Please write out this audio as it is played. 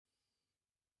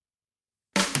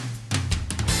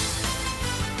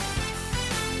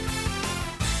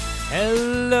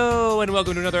Hello, and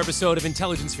welcome to another episode of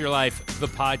Intelligence for Your Life, the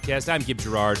podcast. I'm Gib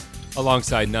Gerard,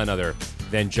 alongside none other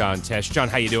than John Tesh. John,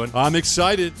 how you doing? I'm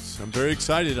excited. I'm very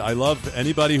excited. I love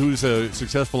anybody who's a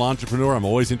successful entrepreneur. I'm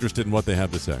always interested in what they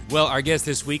have to say. Well, our guest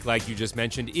this week, like you just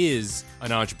mentioned, is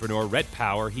an entrepreneur, Rhett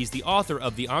Power. He's the author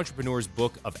of The Entrepreneur's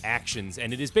Book of Actions,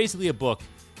 and it is basically a book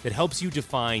that helps you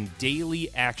define daily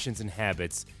actions and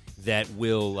habits that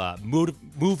will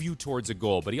move you towards a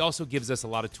goal. But he also gives us a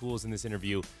lot of tools in this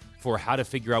interview for how to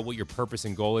figure out what your purpose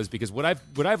and goal is. Because what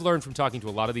I've learned from talking to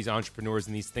a lot of these entrepreneurs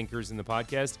and these thinkers in the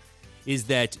podcast is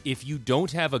that if you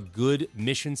don't have a good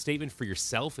mission statement for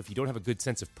yourself, if you don't have a good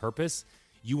sense of purpose,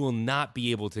 you will not be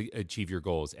able to achieve your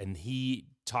goals. And he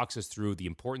talks us through the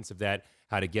importance of that,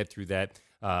 how to get through that,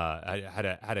 how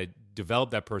to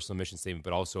develop that personal mission statement,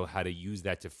 but also how to use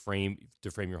that to frame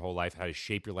your whole life, how to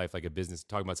shape your life like a business,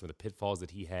 talking about some of the pitfalls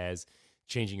that he has,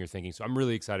 changing your thinking. So I'm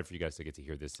really excited for you guys to get to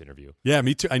hear this interview. Yeah,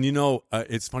 me too. And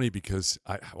it's funny because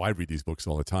I read these books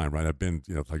all the time, right? I've been,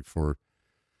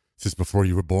 since before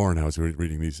you were born, I was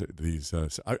reading these.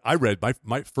 I read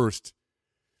my first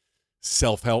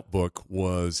self-help book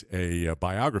was a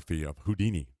biography of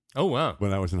Houdini. Oh, wow.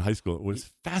 When I was in high school. It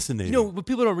was fascinating. You know, what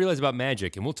people don't realize about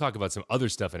magic, and we'll talk about some other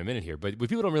stuff in a minute here, but what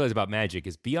people don't realize about magic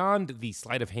is beyond the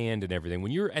sleight of hand and everything,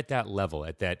 when you're at that level,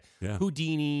 at that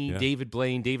Houdini, David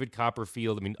Blaine, David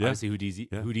Copperfield, obviously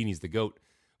Houdini's the GOAT,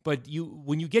 but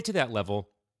when you get to that level,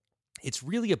 it's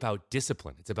really about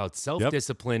discipline. It's about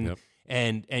self-discipline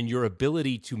and your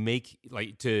ability to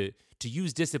to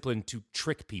use discipline to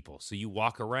trick people. So you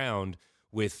walk around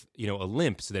with a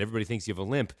limp so that everybody thinks you have a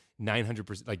limp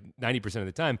 900%, like 90% of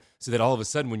the time, so that all of a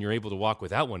sudden when you're able to walk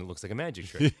without one, it looks like a magic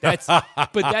trick. That's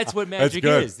what magic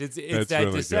is. It's that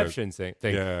really deception thing.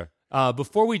 Yeah.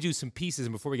 Before we do some pieces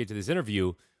and before we get to this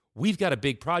interview, we've got a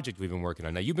big project we've been working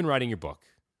on. Now, you've been writing your book,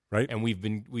 right? And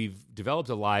we've developed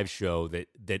a live show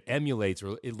that emulates,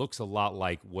 or it looks a lot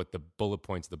like what the bullet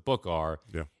points of the book are.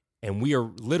 Yeah. And we are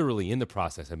literally in the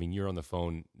process. I mean, you're on the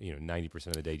phone, 90%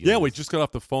 of the day. Yeah, we just got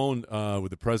off the phone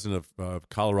with the president of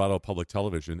Colorado Public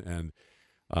Television, and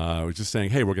I was just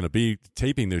saying, hey, we're going to be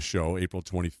taping this show April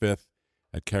 25th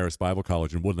at Charis Bible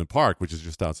College in Woodland Park, which is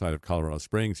just outside of Colorado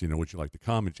Springs. Would you like to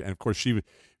come? And of course,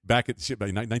 by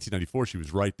 1994, she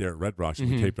was right there at Red Rocks, and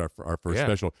we taped our first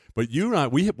special. But you and I,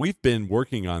 we've been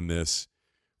working on this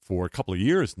for a couple of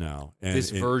years now. And this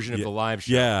version of the live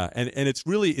show. Yeah, and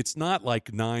it's not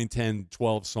like 9, 10,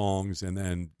 12 songs and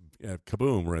then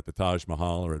kaboom, we're at the Taj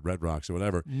Mahal or at Red Rocks or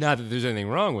whatever. Not that there's anything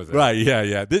wrong with it. Right,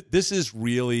 yeah. This is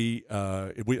really,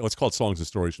 it's called Songs and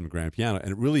Stories from the Grand Piano,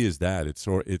 and it really is that.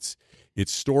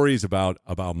 It's stories about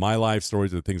my life,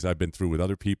 stories of the things I've been through with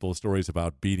other people, stories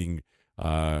about beating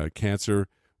cancer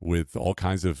with all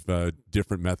kinds of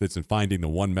different methods and finding the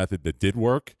one method that did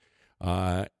work.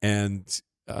 It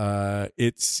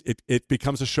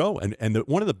becomes a show, and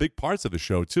one of the big parts of the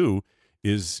show too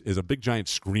is a big giant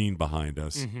screen behind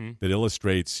us that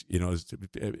illustrates,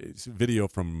 it's video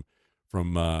from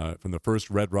the first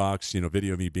Red Rocks,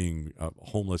 video of me being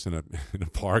homeless in a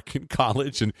park in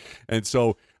college, and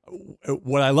so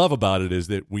what I love about it is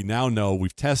that we now know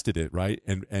we've tested it, right,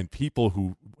 and people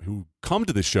who come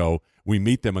to the show, we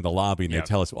meet them in the lobby and they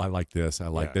tell us, I like this, I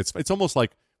like this. It's almost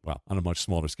like, well, on a much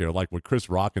smaller scale, like what Chris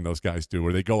Rock and those guys do,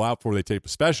 where they go out before they tape a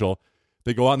special,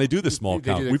 they go out and they do the small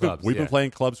count. We've been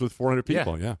playing clubs with 400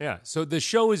 people. Yeah. So the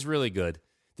show is really good.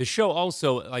 The show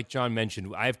also, like John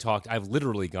mentioned, I've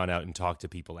literally gone out and talked to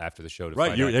people after the show to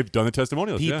find out. You've done the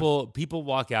testimonials. People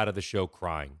walk out of the show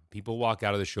crying. People walk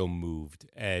out of the show moved,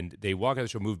 and they walk out of the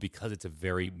show moved because it's a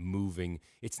very moving.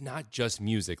 It's not just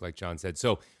music, like John said.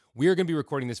 So we are going to be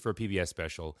recording this for a PBS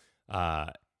special.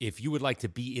 If you would like to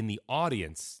be in the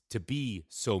audience to be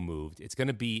so moved, it's going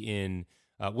to be in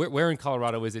where in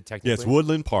Colorado is it technically? Yeah, it's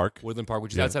Woodland Park. Woodland Park,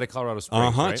 which is outside of Colorado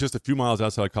Springs, right? Just a few miles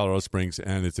outside of Colorado Springs,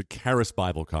 and it's at Charis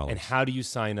Bible College. And how do you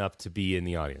sign up to be in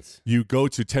the audience? You go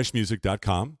to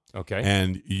teshmusic.com. Okay.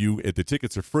 And the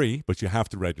tickets are free, but you have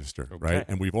to register, right?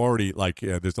 And we've already,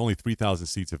 there's only 3,000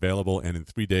 seats available, and in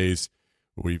 3 days,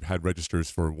 we've had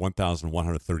registers for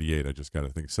 1,138, I just got to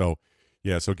think. So,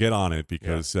 yeah, so get on it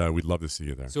because we'd love to see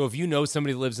you there. So if you know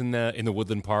somebody that lives in the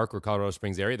Woodland Park or Colorado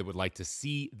Springs area that would like to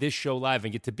see this show live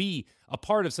and get to be a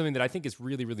part of something that I think is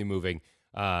really, really moving,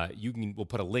 we'll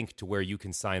put a link to where you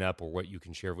can sign up or what you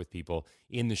can share with people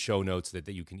in the show notes that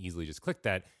you can easily just click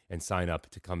that and sign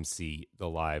up to come see the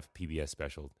live PBS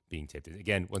special being taped.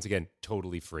 Once again,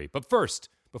 totally free. But first,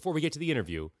 before we get to the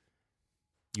interview,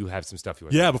 you have some stuff you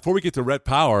want. Yeah, before we get to Rhett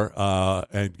Power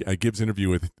and Gibbs' interview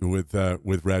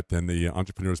with Rhett and the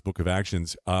Entrepreneur's Book of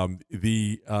Actions,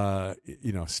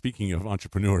 speaking of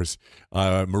entrepreneurs,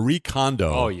 Marie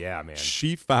Kondo. Oh yeah, man.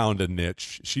 She found a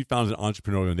niche. She found an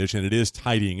entrepreneurial niche, and it is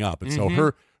tidying up. And so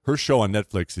her show on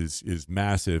Netflix is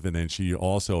massive, and then she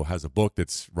also has a book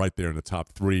that's right there in the top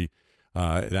 3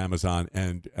 at Amazon.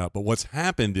 And but what's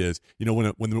happened is,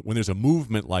 when there's a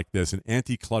movement like this, an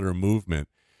anti-clutter movement.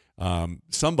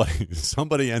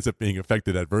 Somebody ends up being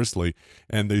affected adversely,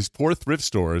 and these poor thrift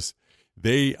stores,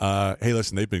 it's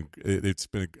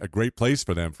been a great place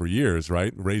for them for years,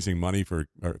 right? Raising money for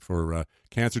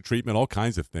cancer treatment, all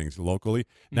kinds of things locally.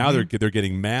 Now they're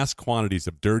getting mass quantities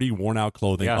of dirty, worn out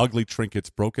clothing, ugly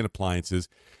trinkets, broken appliances.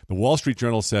 The Wall Street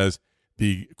Journal says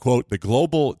the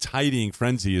global tidying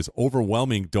frenzy is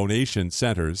overwhelming donation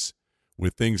centers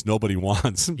with things nobody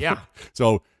wants. Yeah.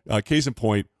 So, case in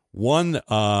point. One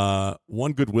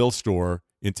Goodwill store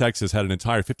in Texas had an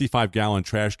entire 55-gallon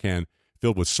trash can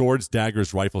filled with swords,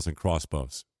 daggers, rifles, and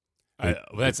crossbows. I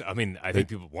think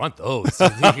people want those.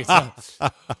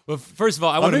 Well, first of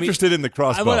all, I'm interested in the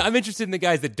crossbow. I'm interested in the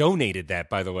guys that donated that,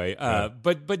 by the way.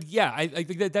 But yeah, I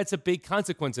think that's a big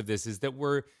consequence of this is that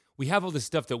we have all this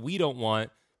stuff that we don't want.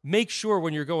 Make sure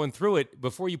when you're going through it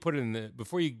before you put it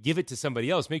before you give it to somebody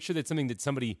else, make sure that's something that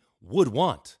somebody would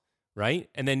want. Right,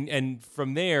 and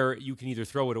from there you can either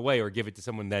throw it away or give it to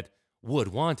someone that would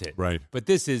want it. Right, but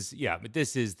this is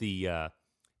the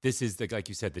like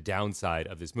you said, the downside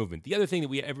of this movement. The other thing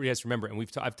that everybody has to remember, and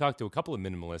I've talked to a couple of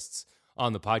minimalists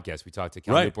on the podcast. We talked to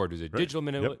Cal Newport, who's a digital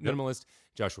minimalist,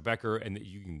 Joshua Becker, and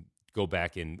you can go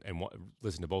back and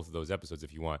listen to both of those episodes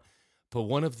if you want. But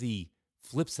one of the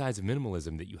flip sides of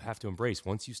minimalism that you have to embrace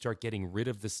once you start getting rid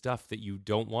of the stuff that you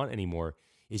don't want anymore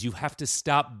is you have to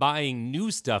stop buying new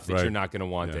stuff that you're not going to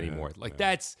want anymore.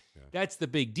 That's the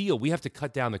big deal. We have to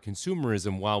cut down the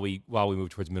consumerism while we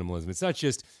move towards minimalism. It's not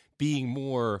just being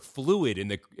more fluid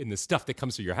in the stuff that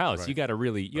comes to your house. Right. You got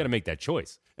to make that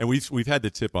choice. And we've had the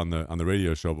tip on the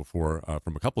radio show before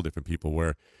from a couple different people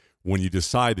where when you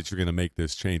decide that you're going to make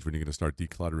this change, when you're going to start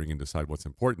decluttering and decide what's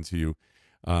important to you,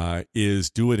 is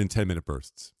do it in 10-minute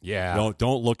bursts. Yeah.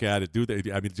 Don't look at it.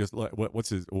 What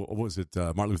was it?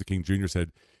 Martin Luther King Jr.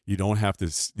 said, you don't have to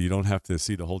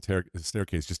see the whole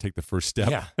staircase. Just take the first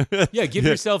step. Yeah. Give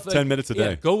yourself 10 minutes a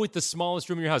day. Go with the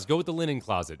smallest room in your house. Go with the linen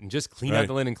closet and just clean out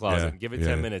the linen closet. And give it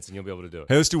 10 minutes, and you'll be able to do it.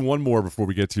 Hey, let's do one more before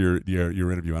we get to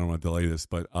your interview. I don't want to delay this,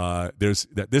 but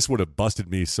this would have busted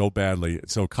me so badly.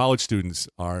 So college students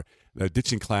are. The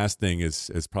ditching class thing is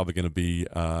probably going to be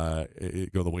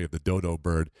go the way of the dodo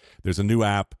bird. There's a new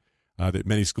app that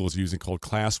many schools are using called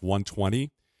Class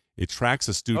 120. It tracks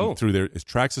a student through their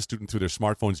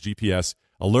smartphone's GPS,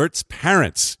 alerts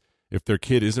parents if their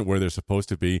kid isn't where they're supposed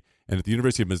to be. And at the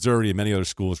University of Missouri and many other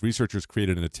schools, researchers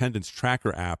created an attendance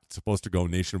tracker app that's supposed to go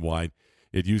nationwide.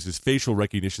 It uses facial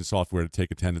recognition software to take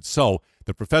attendance. So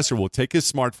the professor will take his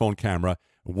smartphone camera,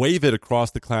 wave it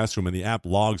across the classroom, and the app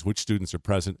logs which students are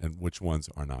present and which ones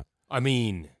are not. I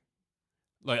mean,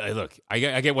 look, I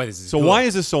get why this is so good. Why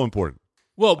is this so important?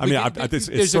 Well, I mean,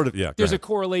 there's a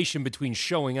correlation between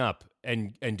showing up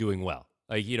and doing well.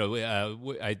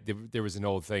 There was an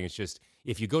old thing. It's just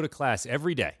if you go to class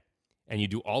every day and you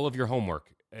do all of your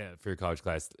homework for your college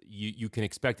class, you can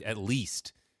expect at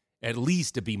least a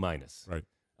B-. Right.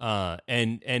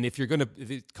 And if you're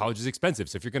college is expensive,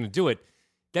 so if you're gonna do it,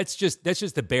 that's just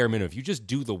the bare minimum. If you just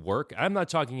do the work, I'm not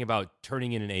talking about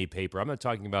turning in an A paper. I'm not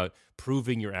talking about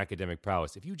proving your academic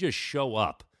prowess. If you just show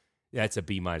up, that's a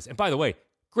B-. And by the way,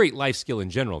 great life skill in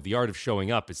general. The art of showing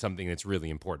up is something that's really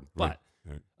important. Right.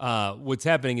 But what's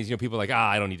happening is, people are like,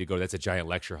 I don't need to go. That's a giant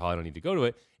lecture hall. I don't need to go to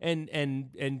it.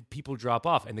 And people drop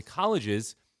off. And the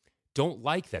colleges don't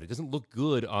like that. It doesn't look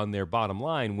good on their bottom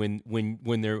line when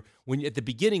at the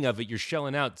beginning of it you're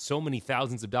shelling out so many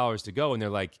thousands of dollars to go, and they're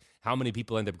like, how many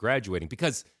people end up graduating?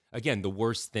 Because again, the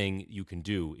worst thing you can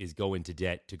do is go into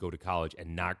debt to go to college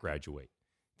and not graduate.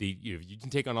 You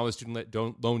can take on all the student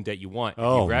loan debt you want. If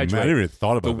you graduate, man, I never even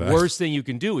thought about that. The worst thing you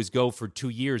can do is go for 2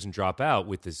 years and drop out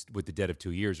with the debt of 2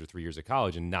 years or 3 years of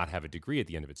college and not have a degree at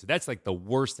the end of it. So that's like the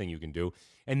worst thing you can do.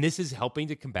 And this is helping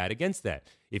to combat against that.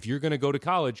 If you're going to go to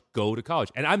college, go to college.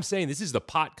 And I'm saying this is the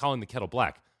pot calling the kettle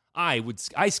black.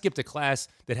 I skipped a class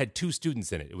that had 2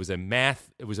 students in it. It was a math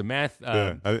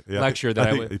lecture that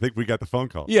I think we got the phone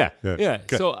call. Yeah.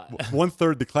 So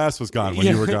 1/3 the class was gone when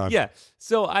you were gone. Yeah.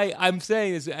 So I'm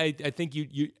saying is I think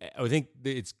I think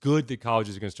it's good that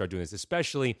colleges are going to start doing this,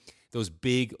 especially those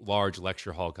big, large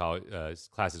lecture hall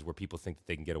classes where people think that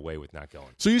they can get away with not going.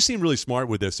 So you seem really smart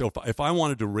with this. So if I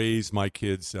wanted to raise my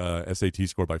kid's SAT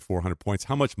score by 400 points,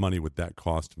 how much money would that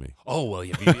cost me? Oh well,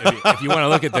 if you want to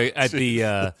look at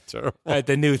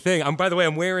the new thing. By the way,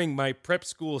 I'm wearing my prep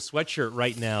school sweatshirt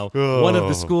right now. Oh. One of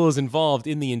the schools involved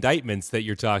in the indictments that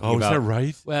you're talking about. Oh, is that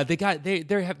right? Well,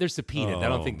 they're subpoenaed. I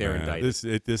don't think they're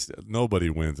indicted. This nobody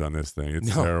wins on this thing.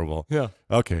 It's terrible. Yeah.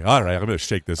 Okay. All right. I'm going to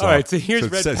shake this off. All right. So here's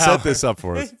Red Power. Set this up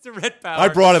for us. It's Red Power. I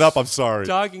brought it up. I'm sorry.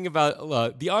 Talking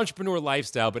about the entrepreneur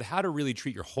lifestyle, but how to really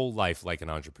treat your whole life like an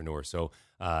entrepreneur. So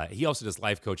he also does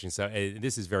life coaching. So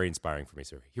this is very inspiring for me.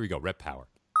 So here we go. Red Power.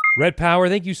 Red Power,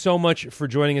 thank you so much for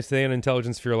joining us today on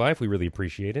Intelligence for Your Life. We really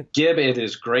appreciate it. Gib, it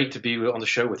is great to be on the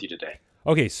show with you today.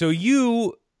 Okay, so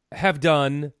you have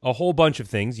done a whole bunch of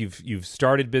things. You've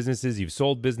started businesses, you've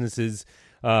sold businesses,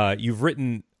 you've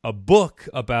written a book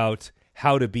about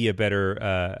how to be a better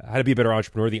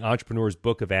entrepreneur, the Entrepreneur's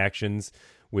Book of Actions,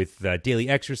 with daily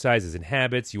exercises and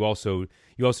habits. You also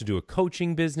do a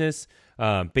coaching business,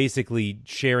 basically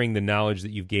sharing the knowledge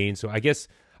that you've gained. So I guess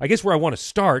where I want to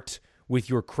start with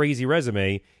your crazy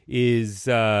resume is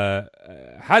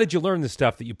how did you learn the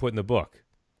stuff that you put in the book?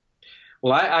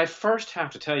 Well, I first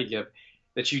have to tell you, Gib,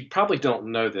 that you probably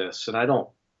don't know this, and I don't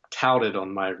tout it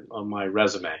on my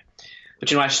resume.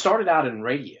 But I started out in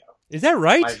radio. Is that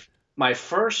right? My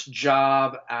first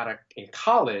job in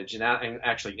college, and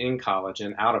actually in college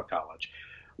and out of college,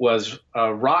 was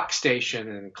a rock station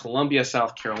in Columbia,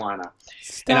 South Carolina.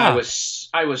 Stop. And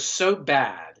I was so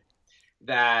bad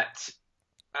that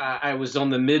I was on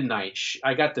the midnight.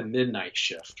 I got the midnight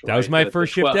shift. That was my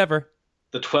first shift ever.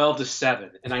 The 12 to 7,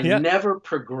 and I never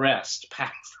progressed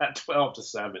past that 12 to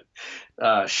 7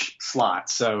 slot.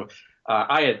 So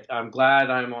I'm glad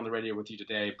I'm on the radio with you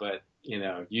today, but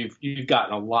you've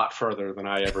gotten a lot further than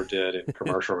I ever did in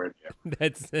commercial radio.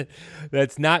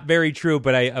 That's not very true,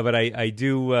 but I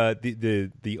do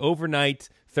the overnight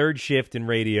third shift in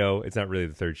radio. It's not really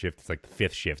the third shift; it's like the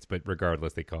fifth shift. But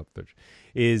regardless, they call it the third.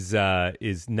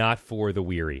 Is not for the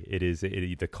weary. It is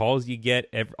the calls you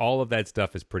get. All of that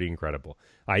stuff is pretty incredible.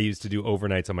 I used to do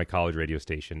overnights on my college radio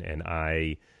station, and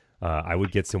I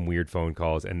would get some weird phone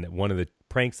calls. And one of the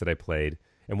pranks that I played,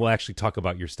 and we'll actually talk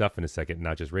about your stuff in a second,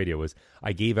 not just radio, was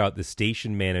I gave out the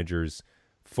station manager's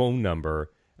phone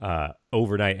number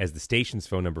overnight as the station's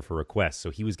phone number for requests. So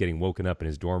he was getting woken up in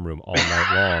his dorm room all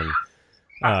night long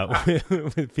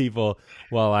with people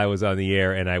while I was on the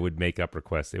air, and I would make up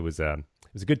requests. It was a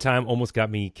good time. Almost got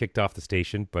me kicked off the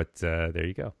station, but there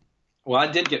you go. Well, I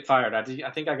did get fired. I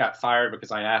think I got fired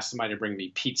because I asked somebody to bring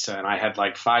me pizza, and I had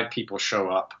like 5 people show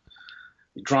up,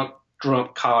 drunk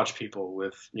college people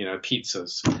with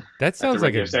pizzas. That sounds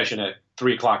like a session at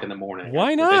 3:00 in the morning.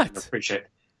 Why not?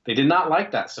 They did not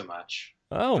like that so much.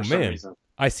 Oh man,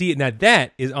 I see it now.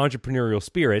 That is entrepreneurial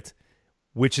spirit,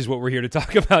 which is what we're here to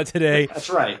talk about today. That's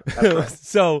right.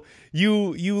 So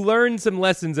you learned some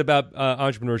lessons about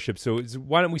entrepreneurship. So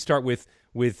why don't we start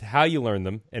with how you learned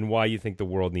them and why you think the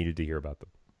world needed to hear about them?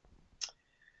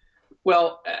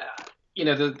 Well,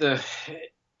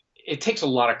 it takes a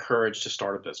lot of courage to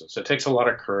start a business. It takes a lot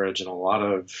of courage and a lot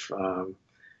of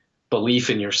belief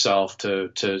in yourself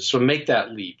to sort of make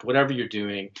that leap, whatever you're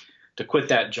doing, to quit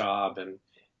that job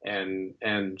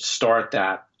and start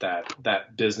that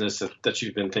business that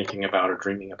you've been thinking about or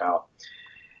dreaming about.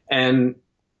 And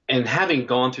having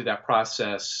gone through that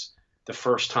process the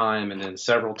first time and then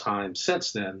several times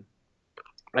since then,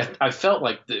 I felt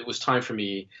like it was time for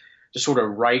me to sort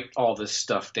of write all this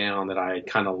stuff down that I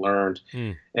kind of learned,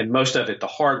 and most of it the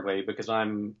hard way, because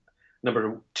I'm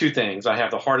number 2 things. I have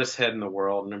the hardest head in the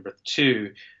world. Number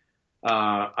 2,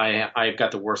 I've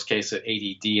got the worst case of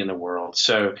ADD in the world.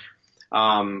 So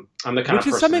I'm the kind of person. Which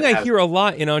is something I hear a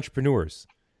lot in entrepreneurs.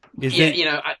 It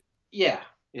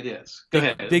is. Go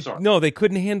ahead. No, they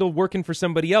couldn't handle working for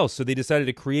somebody else, so they decided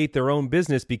to create their own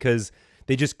business because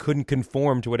they just couldn't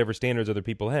conform to whatever standards other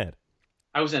people had.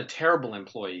 I was a terrible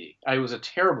employee. I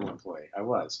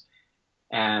was.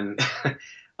 And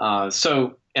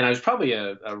and I was probably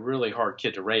a really hard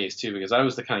kid to raise too, because I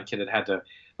was the kind of kid that had to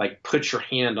like put your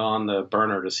hand on the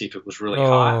burner to see if it was really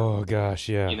hot. Oh gosh,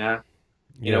 yeah.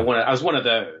 I was one of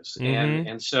those. Mm-hmm.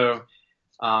 And so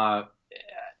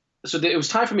it was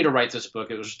time for me to write this book.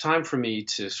 It was time for me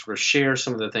to sort of share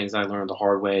some of the things I learned the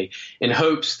hard way, in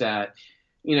hopes that,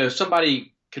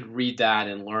 somebody could read that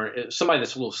and learn. Somebody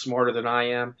that's a little smarter than I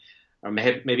am, or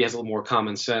maybe has a little more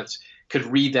common sense, could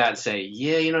read that and say,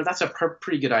 yeah, that's a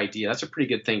pretty good idea. That's a pretty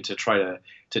good thing to try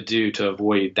to do to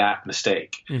avoid that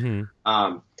mistake.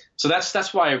 Mm-hmm. So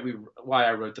that's why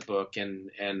I wrote the book, and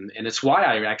it's why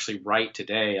I actually write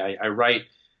today. I write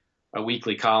a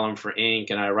weekly column for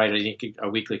Inc. and I write a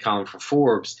weekly column for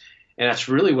Forbes. And that's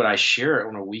really what I share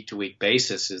on a week-to-week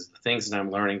basis is the things that I'm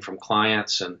learning from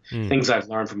clients and things I've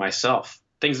learned for myself,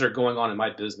 things that are going on in my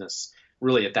business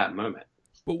really at that moment.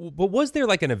 But was there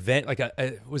like an event, like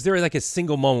was there like a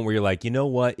single moment where you're like, you know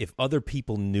what, if other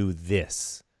people knew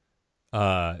this,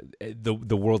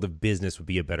 the world of business would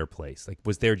be a better place? Like,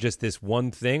 was there just this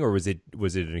one thing, or was it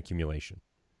an accumulation?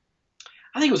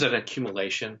 I think it was an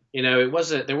accumulation. There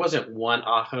wasn't one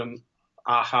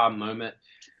aha moment.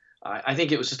 I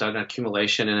think it was just an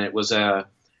accumulation, and it was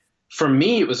for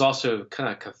me, it was also kind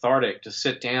of cathartic to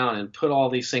sit down and put all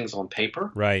these things on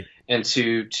paper, right? And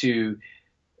to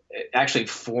actually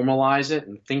formalize it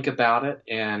and think about it.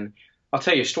 And I'll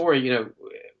tell you a story.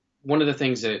 One of the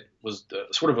things that was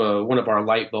sort of one of our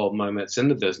light bulb moments in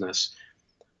the business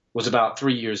was about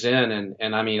 3 years in,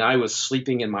 and I mean, I was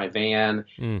sleeping in my van.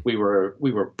 We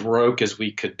were broke as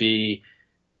we could be.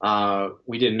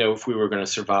 We didn't know if we were going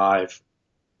to survive.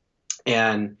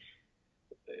 And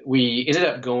we ended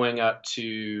up going up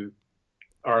to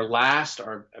our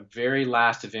very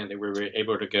last event that we were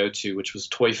able to go to, which was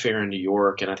Toy Fair in New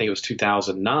York. And I think it was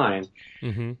 2009.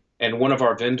 Mm-hmm. And one of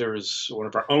our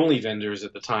only vendors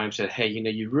at the time said, hey,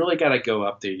 you really got to go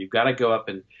up there. You've got to go up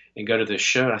and go to this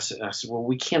show. And I said, well,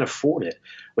 we can't afford it.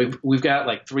 We've got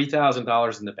like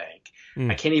 $3,000 in the bank.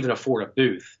 I can't even afford a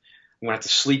booth. I'm going to have to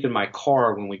sleep in my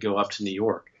car when we go up to New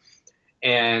York.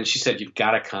 And she said, you've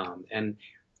got to come. And,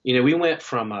 we went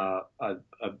from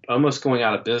almost going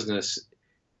out of business.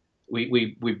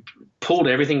 We pulled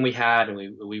everything we had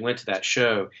and we went to that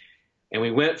show. And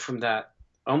we went from that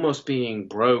almost being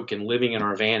broke and living in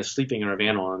our van, sleeping in our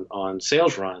van on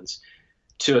sales runs,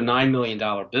 to a $9 million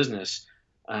business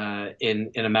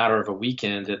in a matter of a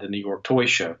weekend at the New York Toy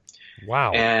Show.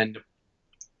 Wow. And,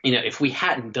 if we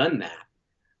hadn't done that,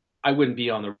 I wouldn't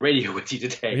be on the radio with you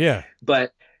today. Yeah.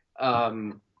 But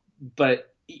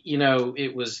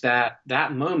it was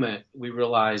that moment we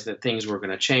realized that things were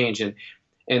going to change. And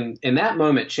that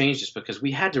moment changed us because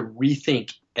we had to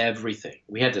rethink everything.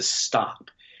 We had to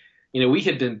stop. We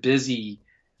had been busy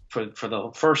for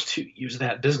the first 2 years of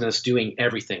that business doing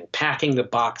everything, packing the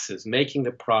boxes, making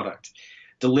the product,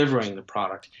 delivering the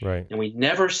product. Right. And we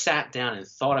never sat down and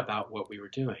thought about what we were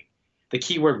doing. The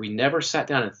key word, we never sat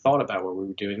down and thought about what we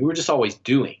were doing. We were just always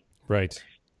doing. Right.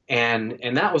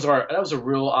 And that was a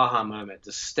real aha moment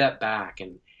to step back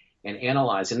and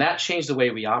analyze. And that changed the way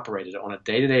we operated on a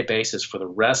day-to-day basis for the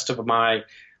rest of my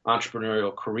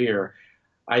entrepreneurial career.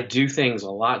 I do things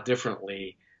a lot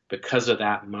differently because of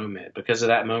that moment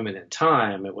in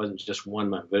time. It wasn't just one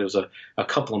month, but it was a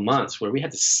couple of months where we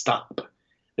had to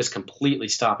just completely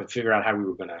stop and figure out how we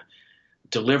were going to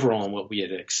deliver on what we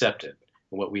had accepted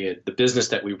and the business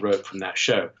that we wrote from that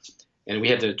show. And we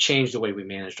had to change the way we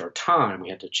managed our time. We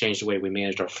had to change the way we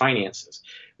managed our finances.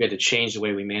 We had to change the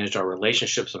way we managed our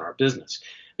relationships in our business.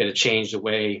 We had to change the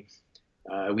way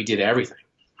we did everything.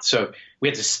 So we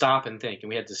had to stop and think, and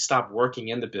we had to stop working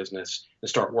in the business and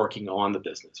start working on the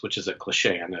business, which is a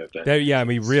cliche, I know. But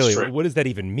really, what does that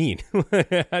even mean?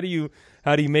 How do you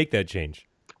make that change?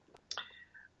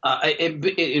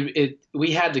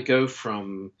 We had to go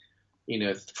from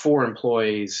 4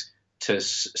 employees to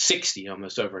 60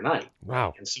 almost overnight.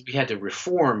 Wow. And so we had to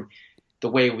reform the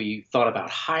way we thought about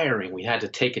hiring. We had to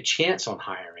take a chance on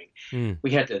hiring.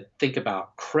 We had to think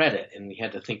about credit, and we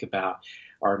had to think about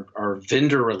our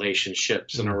vendor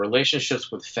relationships and our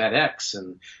relationships with FedEx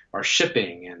and our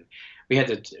shipping. And we had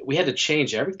to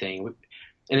change everything.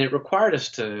 And it required us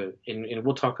to, and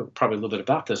we'll talk probably a little bit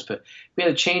about this, but we had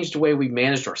to change the way we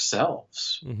managed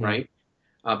ourselves, right?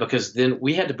 Because then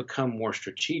we had to become more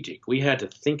strategic. We had to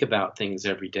think about things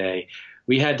every day.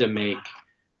 We had to make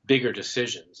bigger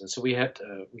decisions, and so we had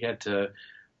to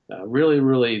really,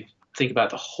 really think about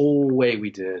the whole way we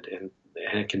did and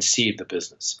conceive the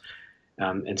business.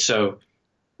 And so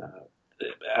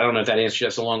I don't know if that answers.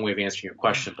 That's a long way of answering your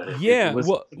question, but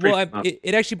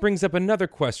it actually brings up another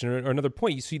question or another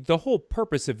point. You see, the whole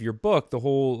purpose of your book, the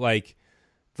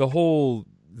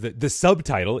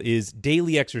subtitle is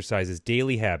Daily Exercises,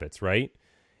 Daily Habits, right?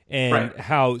 And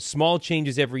how small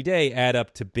changes every day add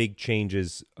up to big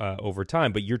changes over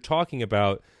time. But you're talking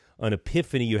about an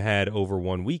epiphany you had over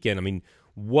one weekend. I mean,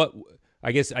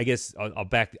 I guess I'll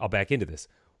back into this.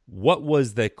 What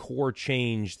was the core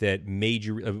change that made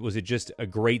you? Was it just a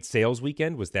great sales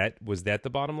weekend? Was that the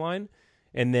bottom line?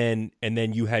 And then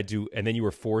you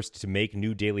were forced to make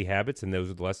new daily habits, and those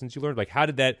are the lessons you learned. Like,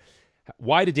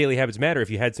 why did daily habits matter if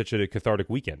you had such a cathartic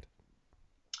weekend?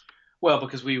 Well,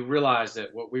 because we realized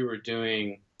that what we were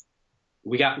doing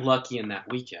we got lucky in that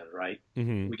weekend, right?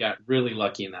 Mm-hmm. We got really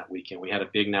lucky in that weekend. We had a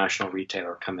big national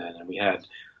retailer come in, and we had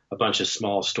a bunch of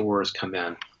small stores come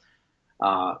in.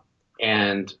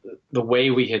 And the way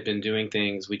we had been doing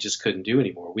things, we just couldn't do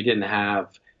anymore. We didn't have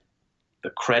the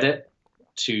credit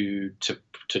to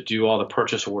do all the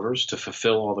purchase orders, to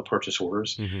fulfill all the purchase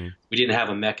orders. Mm-hmm. We didn't have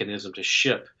a mechanism to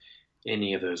ship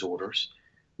any of those orders.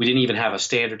 We didn't even have a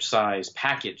standard size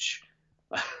package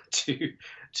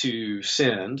to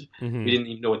send. Mm-hmm. We didn't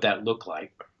even know what that looked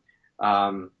like.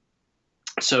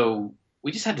 So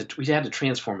we had to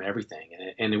transform everything,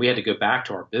 and we had to go back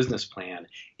to our business plan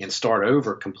and start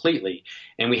over completely.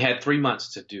 And we had 3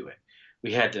 months to do it.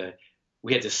 We had to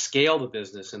scale the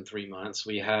business in 3 months.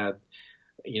 We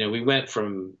went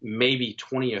from maybe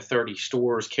 20 or 30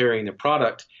 stores carrying the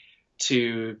product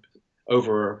to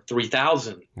over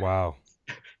 3,000. Wow.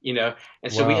 And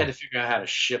so we had to figure out how to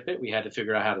ship it. We had to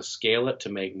figure out how to scale it to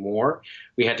make more.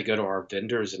 We had to go to our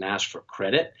vendors and ask for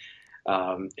credit,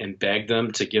 and beg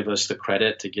them to give us the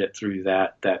credit to get through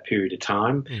that period of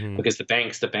time, mm-hmm. because the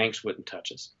banks wouldn't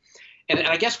touch us. And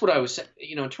I guess what I was,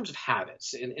 in terms of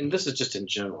habits, and this is just in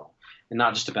general and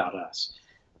not just about us,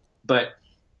 but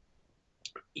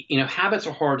habits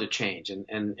are hard to change, and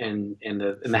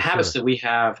the habits that we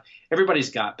have,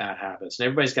 everybody's got bad habits, and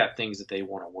everybody's got things that they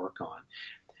want to work on.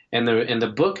 And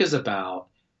the book is about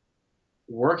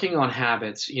working on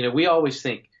habits. We always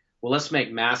think, well, let's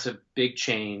make massive, big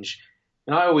change.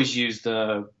 And I always use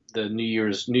the New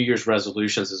Year's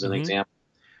resolutions as an mm-hmm. example,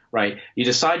 right? You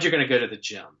decide you're going to go to the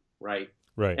gym, right?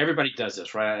 Right. Everybody does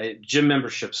this, right? Gym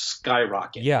memberships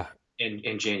skyrocket. Yeah.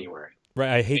 In January. Right.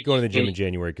 I hate going to the gym in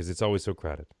January because it's always so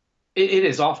crowded. It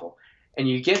is awful. And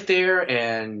you get there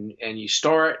and you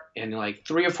start, and like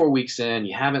 3 or 4 weeks in,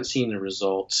 you haven't seen the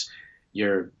results.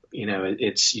 You're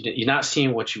not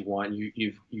seeing what you want.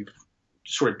 You've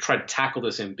sort of tried to tackle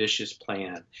this ambitious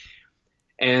plan,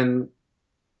 and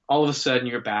all of a sudden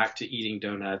you're back to eating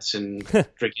donuts and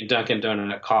drinking Dunkin'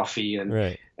 Donut coffee and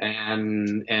right.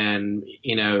 and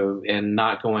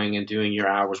not going and doing your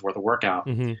hours worth of workout,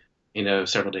 mm-hmm.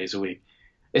 Several days a week.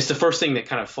 It's the first thing that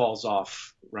kind of falls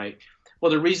off, right?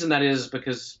 Well, the reason that is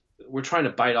because we're trying to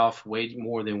bite off way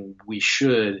more than we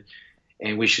should,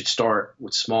 and we should start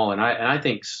with small. And I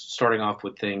think starting off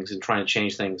with things and trying to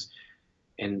change things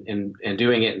and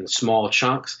doing it in small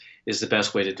chunks is the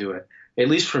best way to do it. At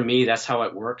least for me, that's how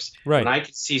it works. Right. When I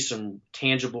can see some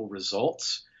tangible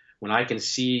results, when I can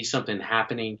see something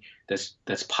happening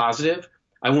that's positive,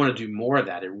 I want to do more of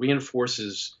that. It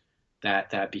reinforces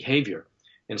that behavior.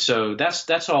 And so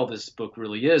that's all this book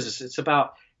really is. It's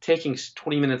about taking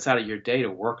 20 minutes out of your day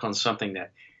to work on something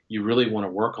that you really want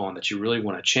to work on, that you really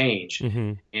want to change,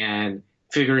 mm-hmm. and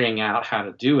figuring out how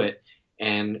to do it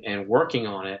and working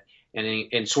on it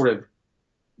and sort of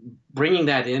bringing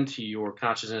that into your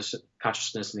consciousness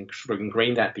and sort of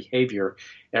ingrain that behavior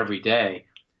every day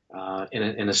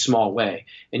in a small way.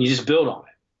 And you just build on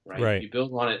it, right? Right. You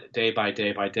build on it day by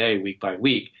day by day, week by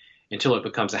week, until it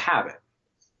becomes a habit.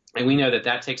 And we know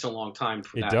that takes a long time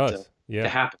for that to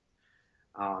happen.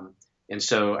 And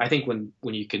so I think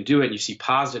when you can do it and you see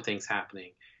positive things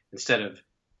happening, instead of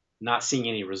not seeing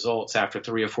any results after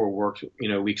 3 or 4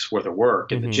 weeks worth of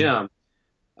work in mm-hmm. the gym,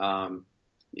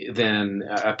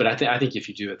 but I think if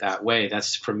you do it that way,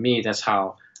 for me, that's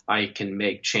how I can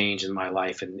make change in my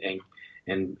life and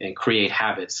create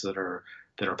habits that are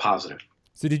positive.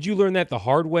 So did you learn that the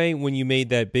hard way when you made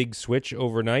that big switch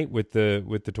overnight with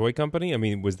the toy company? I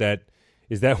mean, is that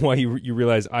why you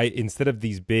realized instead of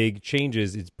these big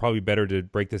changes, it's probably better to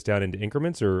break this down into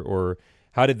increments, or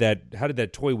how did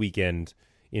that toy weekend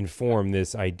inform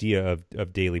this idea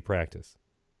of daily practice?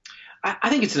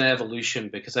 I think it's an evolution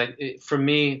because for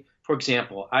me, for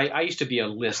example, I used to be a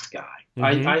list guy.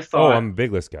 Mm-hmm. I thought, I'm a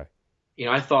big list guy.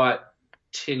 I thought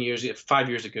 5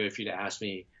 years ago, if you'd asked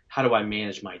me, how do I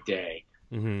manage my day?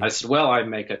 Mm-hmm. I said, well, I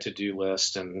make a to-do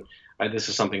list, and this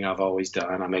is something I've always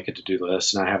done. I make a to-do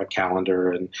list, and I have a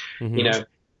calendar, and mm-hmm.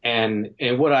 And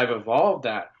what I've evolved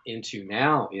that into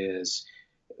now is,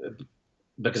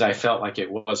 because I felt like it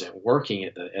wasn't working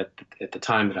at the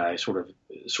time that I sort of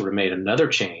made another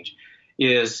change,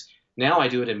 is now I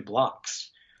do it in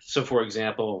blocks. So, for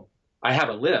example, I have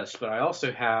a list, but I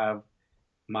also have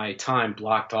my time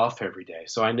blocked off every day.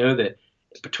 So I know that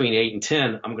between 8 and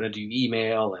 10, I'm going to do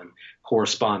email and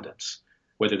correspondence,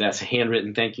 whether that's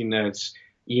handwritten thank you notes,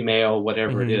 email,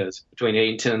 whatever mm-hmm. it is. Between 8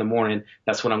 and 10 in the morning,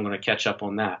 that's when I'm going to catch up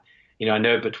on that. I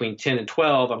know between 10 and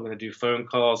 12, I'm going to do phone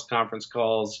calls, conference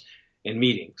calls, and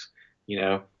meetings,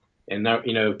 and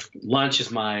lunch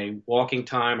is my walking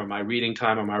time or my reading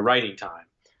time or my writing time,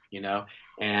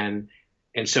 and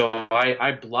And so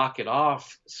I block it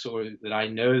off so that I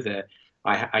know that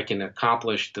I can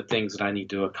accomplish the things that I need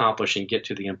to accomplish and get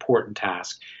to the important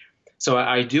task. So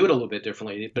I do it a little bit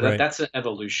differently, but Right. that's an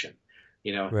evolution.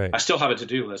 Right. I still have a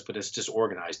to-do list, but it's just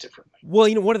organized differently.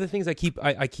 Well, one of the things I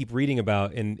keep reading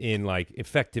about in like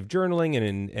effective journaling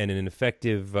and in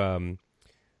effective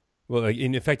like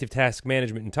in effective task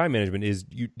management and time management is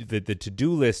the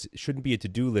to-do list shouldn't be a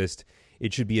to-do list.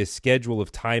 It should be a schedule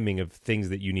of timing of things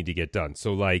that you need to get done.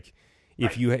 So like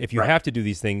if you have to do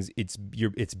these things,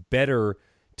 it's better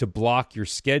to block your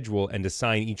schedule and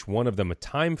assign each one of them a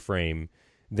time frame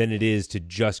than it is to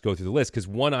just go through the list, because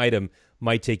one item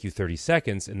might take you 30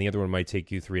 seconds and the other one might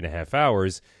take you 3.5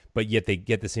 hours, but yet they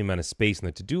get the same amount of space in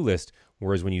the to-do list,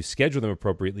 whereas when you schedule them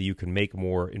appropriately, you can make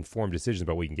more informed decisions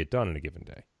about what you can get done in a given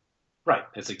day. Right.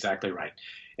 That's exactly right.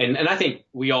 And I think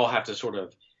we all have to sort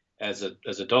of, as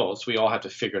adults, we all have to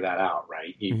figure that out,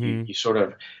 right? You sort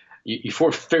of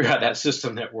figure out that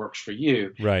system that works for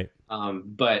you. Right.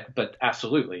 But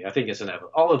absolutely, I think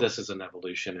all of this is an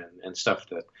evolution and stuff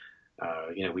that,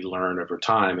 we learn over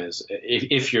time is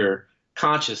if you're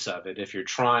conscious of it, if you're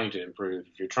trying to improve,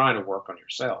 if you're trying to work on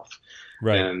yourself,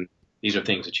 right, then these are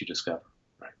things that you discover.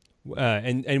 Right.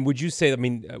 And would you say, I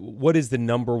mean, what is the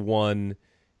number one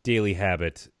daily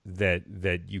habit that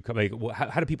you like?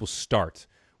 How do people start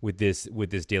with this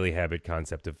daily habit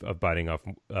concept of biting off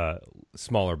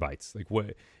smaller bites? Like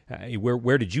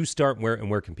where did you start?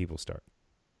 Where can people start?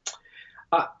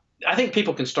 I think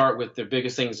people can start with the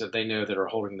biggest things that they know that are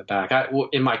holding them back.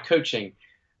 In my coaching,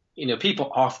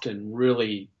 people often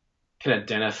really can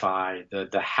identify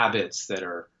the habits that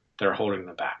are holding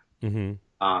them back.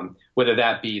 Mm-hmm. Whether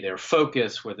that be their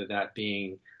focus, whether that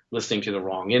being listening to the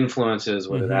wrong influences,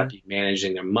 whether that be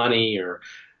managing their money, or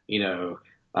the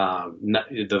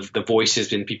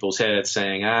voices in people's heads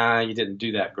saying, you didn't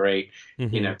do that great.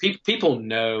 Mm-hmm. People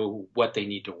know what they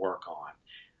need to work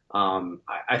on.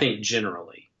 I think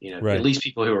generally, right, at least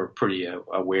people who are pretty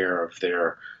aware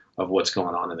of what's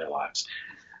going on in their lives.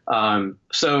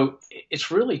 So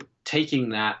it's really taking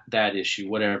that issue,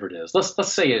 whatever it is.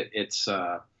 Let's say it's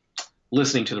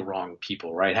listening to the wrong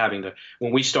people, right?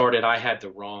 When we started, I had the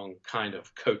wrong kind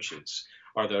of coaches,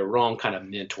 or the wrong kind of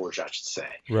mentors, I should say.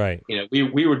 Right.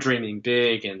 We were dreaming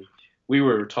big, and we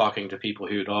were talking to people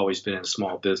who had always been in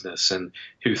small business and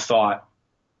who thought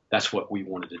that's what we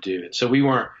wanted to do. And so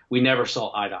we never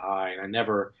saw eye to eye, and I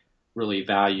never really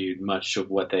valued much of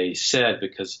what they said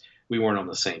because we weren't on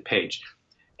the same page.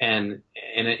 And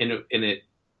it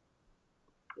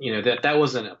that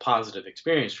wasn't a positive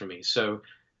experience for me. So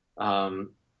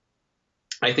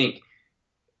I think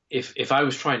if I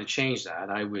was trying to change that,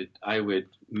 I would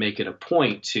make it a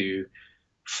point to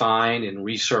find and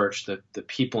research the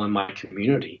people in my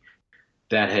community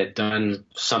that had done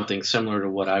something similar to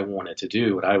what I wanted to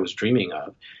do, what I was dreaming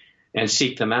of, and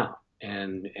seek them out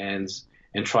and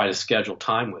try to schedule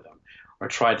time with them, or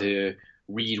try to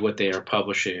read what they are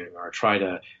publishing, or try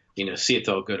to see if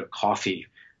they'll go to coffee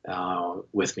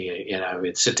with me.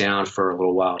 We'd sit down for a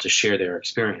little while to share their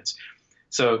experience.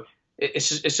 So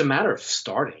it's a matter of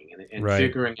starting and right,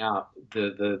 figuring out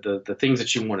the things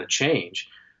that you want to change,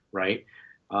 right?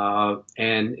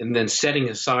 And then setting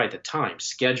aside the time,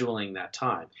 scheduling that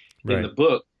time. Right. In the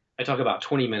book, I talk about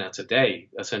 20 minutes a day,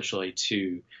 essentially,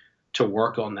 to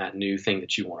work on that new thing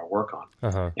that you want to work on.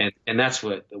 Uh-huh. And that's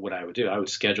what I would do. I would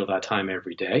schedule that time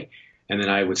every day, and then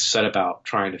I would set about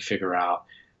trying to figure out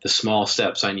the small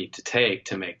steps I need to take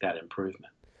to make that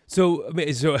improvement. So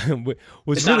it's not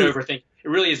overthinking. It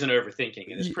really isn't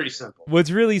overthinking, and it's pretty simple. What's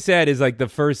really sad is like the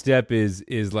first step is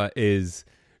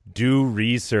do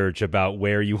research about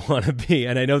where you want to be,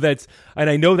 and I know that's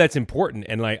important,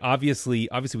 and like obviously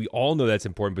we all know that's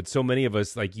important, but so many of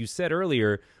us, like you said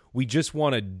earlier, we just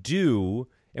want to do,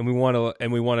 and we want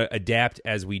to adapt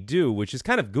as we do, which is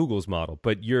kind of Google's model.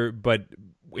 But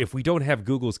if we don't have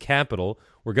Google's capital,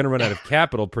 we're going to run out of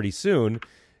capital pretty soon.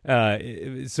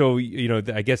 So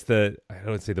I guess I don't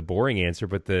want to say the boring answer,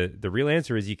 but the real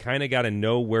answer is you kind of got to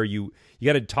know where you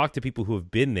got to talk to people who have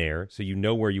been there, so you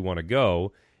know where you want to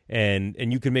go, and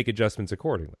you can make adjustments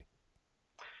accordingly.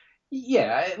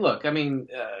 Yeah, look, I mean,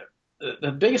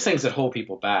 the biggest things that hold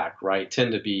people back, right,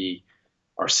 tend to be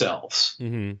ourselves.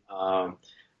 Mm-hmm.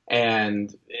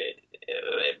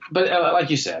 But like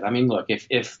you said, I mean, look,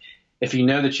 if you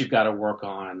know that you've got to work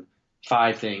on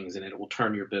 5 things and it will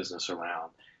turn your business around,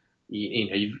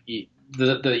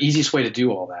 the easiest way to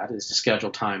do all that is to schedule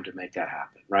time to make that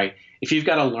happen, right? If you've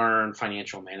got to learn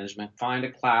financial management, find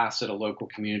a class at a local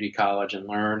community college and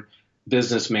learn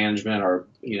business management or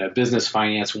business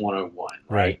finance 101,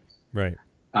 right? Right.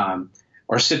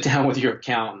 or sit down with your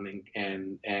accountant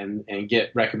and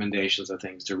get recommendations of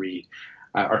things to read,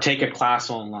 or take a class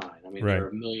online. I mean, there are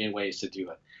a million ways to do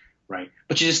it, right?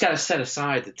 But you just got to set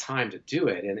aside the time to do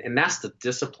it, and that's the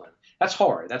discipline. That's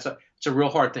hard. It's a real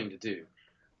hard thing to do.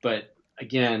 But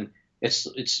again, it's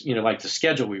like the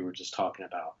schedule we were just talking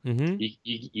about. Mm-hmm.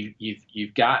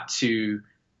 You've got to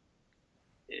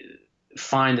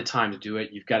find the time to do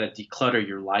it. You've got to declutter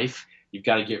your life. You've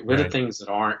got to get rid of things that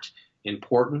aren't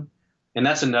important. And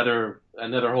that's another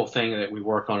whole thing that we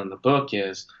work on in the book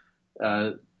is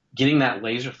getting that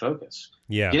laser focus.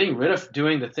 Yeah. Getting rid of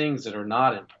doing the things that are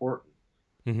not important.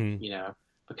 Mm-hmm.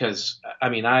 Because I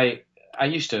mean, I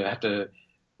used to have to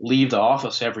leave the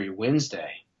office every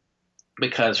Wednesday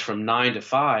because from 9 to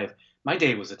 5, my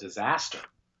day was a disaster,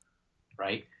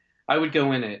 right? I would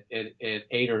go in at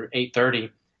 8 or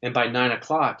 8:30, and by 9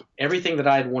 o'clock, everything that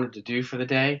I had wanted to do for the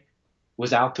day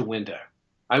was out the window.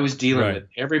 I was dealing with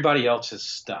everybody else's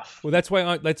stuff. Well, that's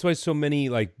why so many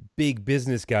like big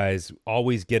business guys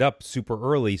always get up super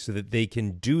early so that they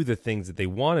can do the things that they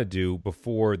want to do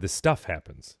before the stuff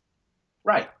happens.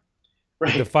 Right.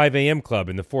 Like the 5 a.m. club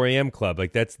and the 4 a.m. club,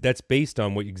 like that's based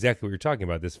on exactly what you're talking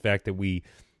about. This fact that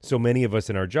so many of us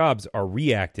in our jobs are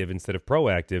reactive instead of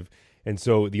proactive, and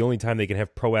so the only time they can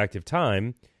have proactive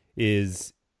time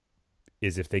is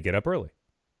if they get up early.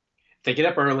 They get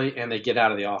up early and they get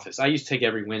out of the office. I used to take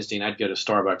every Wednesday and I'd go to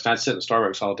Starbucks. I'd sit in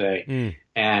Starbucks all day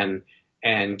and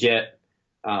get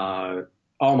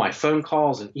all my phone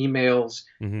calls and emails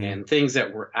and things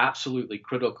that were absolutely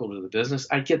critical to the business.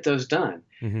 I'd get those done.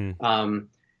 And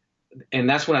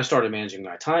that's when I started managing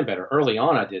my time better. Early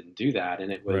on, I didn't do that.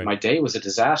 And my day was a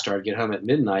disaster. I'd get home at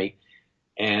midnight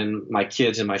and my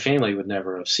kids and my family would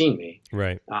never have seen me.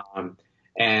 Right.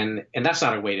 And that's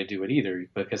not a way to do it either,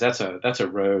 because that's a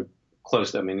road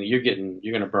close. I mean, you're going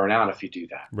to burn out if you do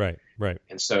that. Right.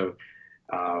 And so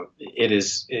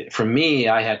for me,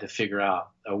 I had to figure out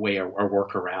a way or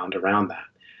workaround around that.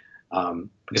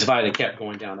 Because if I had kept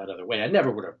going down that other way, I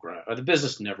never would have grown, or the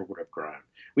business never would have grown.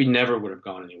 We never would have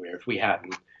gone anywhere if we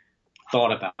hadn't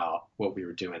thought about what we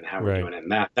were doing and how we're doing it.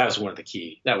 And that was one of the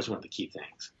key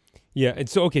things. Yeah. And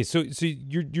so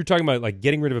you're talking about like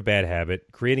getting rid of a bad habit,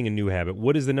 creating a new habit.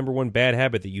 What is the number one bad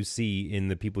habit that you see in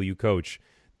the people you coach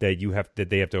that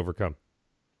they have to overcome,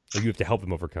 or you have to help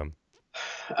them overcome?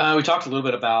 We talked a little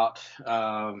bit about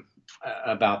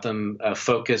them.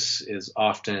 Focus is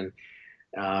often,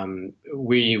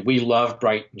 we love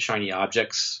bright and shiny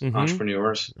objects,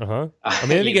 entrepreneurs. I mean,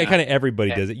 I think kind of everybody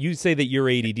does it. You say that you're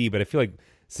ADD, but I feel like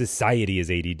society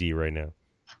is ADD right now.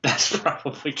 That's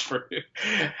probably true.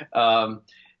 And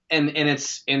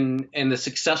it's in the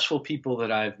successful people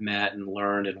that I've met and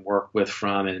learned and worked with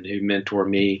from and who mentor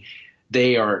me,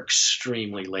 they are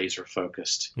extremely laser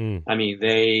focused. I mean,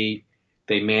 they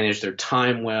manage their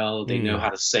time well. They know how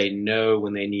to say no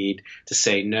when they need to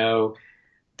say no.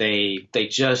 They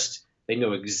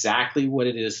know exactly what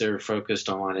it is they're focused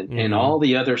on, and all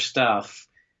the other stuff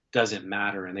doesn't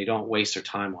matter, and they don't waste their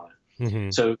time on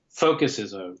it. So focus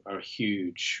is a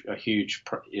huge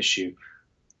issue.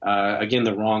 Again,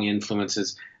 the wrong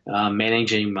influences,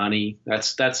 managing money,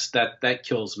 that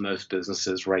kills most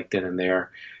businesses right then and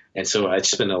there. And so I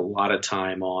spend a lot of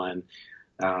time on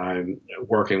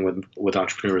working with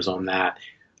entrepreneurs on that.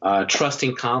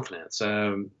 Trusting confidence,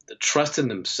 trust in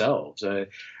themselves. A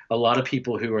lot of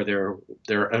people who are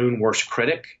their own worst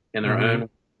critic and their own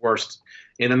worst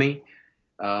enemy,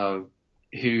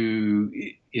 who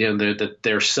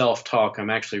their self-talk. I'm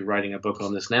actually writing a book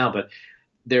on this now, but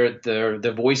they're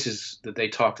the voices that they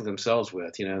talk to themselves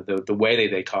with. The way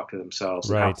they talk to themselves,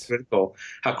 right. And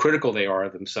how critical they are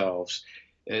of themselves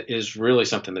is really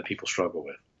something that people struggle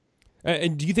with.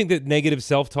 And do you think that negative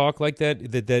self-talk like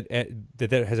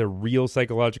that has a real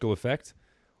psychological effect?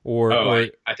 I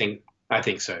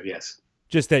think so. Yes.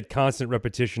 Just that constant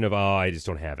repetition of, I just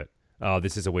don't have it. Oh,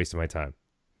 this is a waste of my time.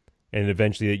 And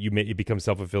eventually it becomes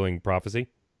self-fulfilling prophecy?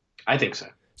 I think so.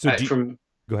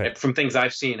 Go ahead. From things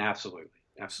I've seen, absolutely.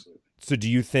 So do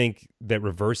you think that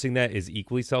reversing that is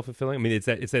equally self-fulfilling? I mean, it's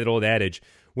that old adage,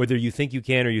 whether you think you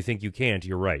can or you think you can't,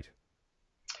 you're right.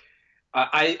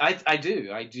 I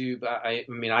do. But I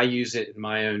mean, I use it in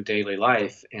my own daily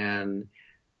life, and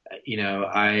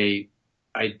I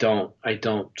don't.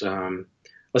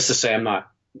 Let's just say I'm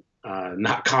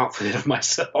not confident of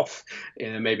myself,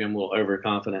 and maybe I'm a little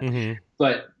overconfident.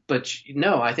 But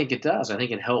no, I think it does. I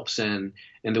think it helps in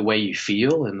the way you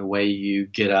feel, and the way you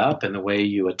get up, and the way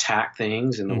you attack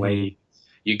things, and the way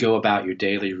you go about your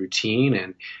daily routine,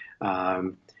 and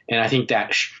I think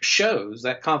that shows,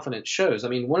 that confidence shows. I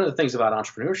mean, one of the things about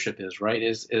entrepreneurship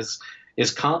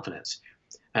is confidence.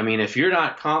 I mean, if you're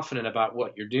not confident about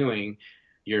what you're doing,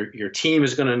 your team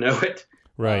is going to know it.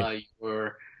 Right.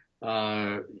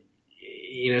 So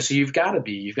you've got to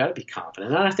be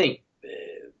confident. And I think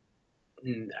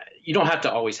you don't have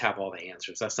to always have all the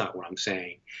answers. That's not what I'm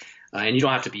saying. And you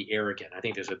don't have to be arrogant. I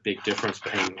think there's a big difference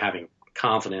between having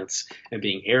confidence and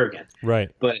being arrogant. Right.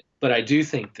 But I do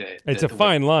think that it's a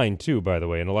fine line too, by the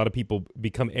way. And a lot of people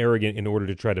become arrogant in order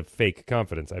to try to fake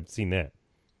confidence. I've seen that.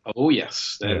 Oh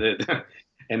yes. Yeah.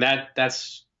 And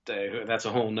that's a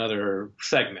whole nother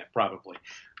segment probably.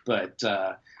 But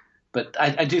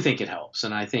I do think it helps,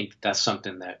 and I think that's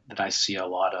something that I see a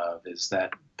lot of, is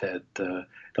that the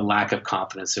lack of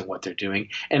confidence in what they're doing,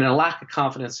 and a lack of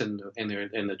confidence in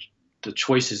the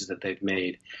choices that they've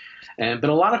made. But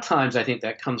a lot of times I think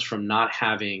that comes from not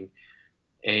having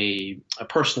a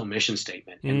personal mission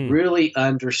statement and really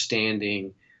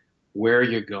understanding where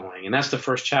you're going. And that's the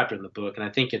first chapter in the book, and I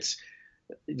think it's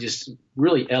just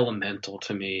really elementary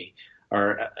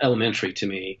to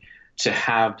me to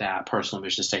have that personal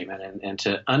mission statement and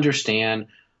to understand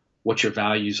what your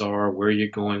values are, where you're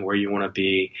going, where you want to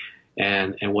be,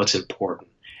 and what's important.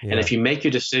 Yeah. And if you make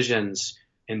your decisions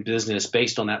in business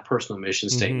based on that personal mission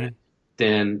statement,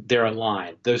 then they're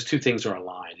aligned. Those two things are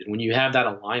aligned. And when you have that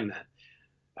alignment,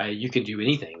 you can do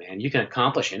anything, man. You can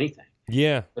accomplish anything.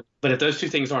 Yeah. But if those two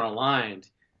things aren't aligned,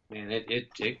 man,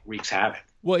 it wreaks havoc.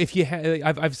 Well, if you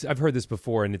I've heard this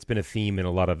before, and it's been a theme in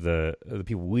a lot of the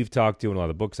people we've talked to and a lot of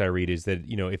the books I read, is that,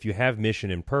 if you have mission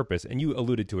and purpose, and you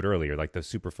alluded to it earlier, like the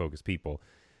super focused people,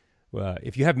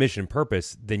 if you have mission and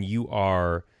purpose, then you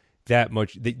are that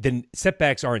much. Then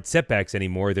setbacks aren't setbacks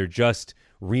anymore; they're just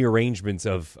rearrangements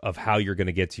of how you're going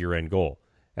to get to your end goal.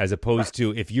 As opposed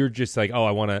to if you're just like, oh,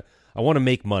 I want to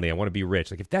make money, I want to be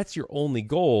rich. Like if that's your only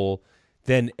goal,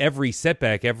 then every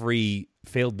setback, every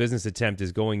failed business attempt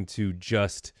is going to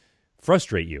just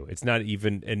frustrate you. It's not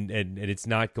even, and it's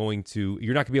not going to,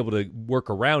 you're not going to be able to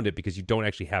work around it because you don't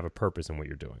actually have a purpose in what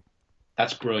you're doing.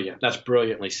 That's brilliant. That's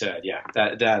brilliantly said. Yeah,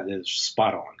 that is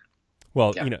spot on.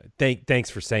 Well, yeah.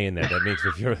 Thanks for saying that. That makes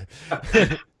me feel.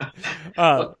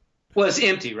 Well, it's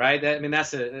empty, right?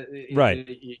 That's right.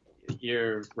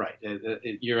 You're right.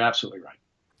 You're absolutely right.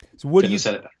 So what do you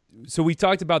say? So we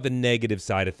talked about the negative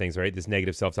side of things, right? This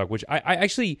negative self-talk, which I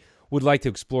actually would like to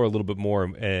explore a little bit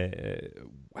more,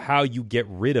 how you get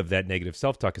rid of that negative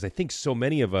self-talk, because I think so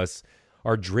many of us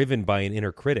are driven by an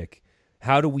inner critic.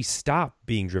 How do we stop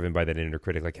being driven by that inner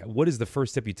critic? Like, what is the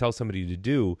first step you tell somebody to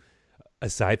do,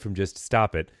 aside from just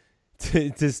stop it,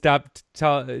 to stop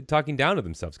talking down to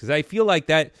themselves? Because I feel like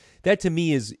that to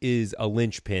me is a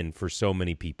linchpin for so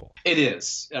many people. It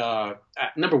is.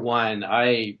 Number one,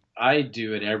 I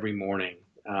do it every morning,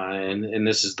 and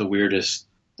this is the weirdest.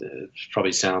 It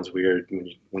probably sounds weird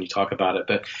when you talk about it,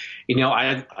 but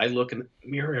I look in the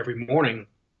mirror every morning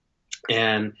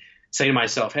and say to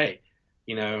myself, "Hey,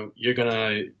 you're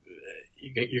gonna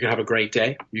have a great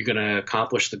day. You're gonna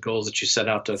accomplish the goals that you set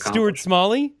out to accomplish." Stuart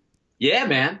Smalley? Yeah,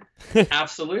 man,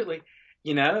 absolutely.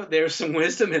 There's some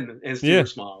wisdom in Stuart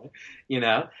Smalley.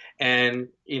 And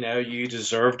you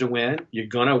deserve to win. You're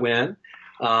gonna win.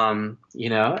 And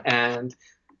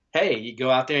hey, you go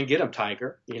out there and get them,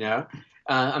 Tiger. There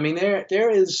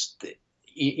is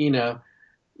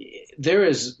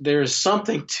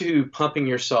something to pumping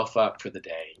yourself up for the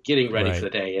day, getting ready for the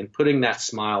day, and putting that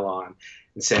smile on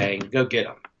and saying, "Go get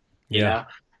them." You know,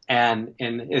 and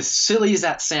as silly as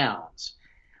that sounds,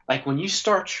 like when you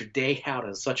start your day out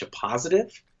as such a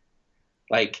positive,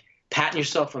 like patting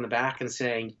yourself on the back and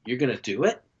saying you're going to do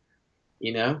it,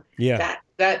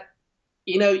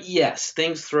 yes,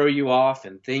 things throw you off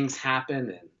and things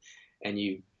happen and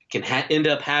you can end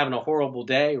up having a horrible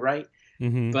day, right?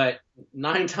 Mm-hmm. But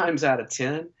 9 times out of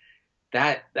 10,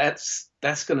 that's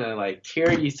going to like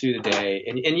carry you through the day.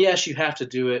 And yes, you have to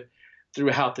do it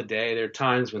throughout the day. There are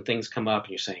times when things come up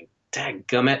and you're saying,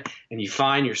 "Dadgummit," and you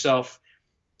find yourself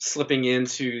slipping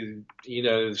into,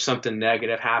 something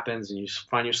negative happens and you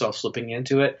find yourself slipping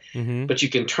into it, but you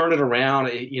can turn it around.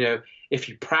 If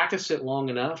you practice it long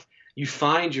enough, you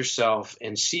find yourself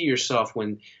and see yourself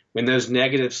when those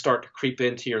negatives start to creep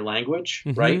into your language,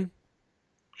 right?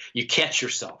 You catch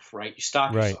yourself, right? You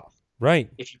stop yourself. Right.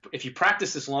 If you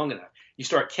practice this long enough, you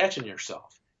start catching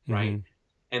yourself, right?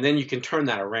 And then you can turn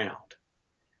that around.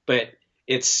 But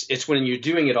it's when you're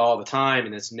doing it all the time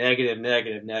and it's negative,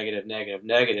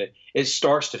 it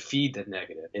starts to feed the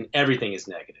negative, and everything is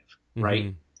negative,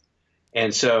 right?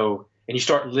 And you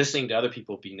start listening to other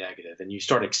people be negative, and you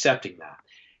start accepting that.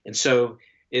 And so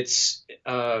it's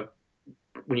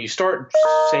when you start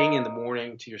saying in the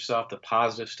morning to yourself the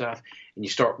positive stuff, and you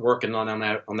start working on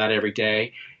that every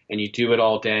day, and you do it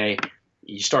all day,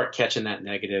 you start catching that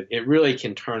negative, it really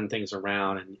can turn things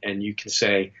around, and you can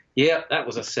say, yeah, that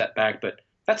was a setback, but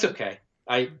that's okay.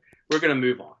 We're going to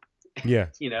move on. Yeah.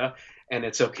 And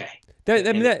it's okay.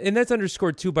 And that's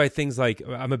underscored too by things like,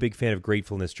 I'm a big fan of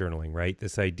gratefulness journaling, right?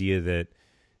 This idea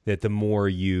that the more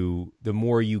you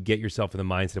get yourself in the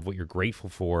mindset of what you're grateful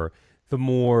for, the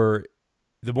more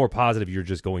positive you're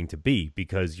just going to be,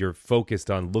 because you're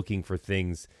focused on looking for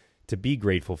things to be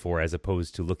grateful for as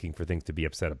opposed to looking for things to be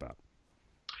upset about.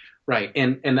 Right.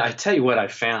 And I tell you what I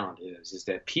found is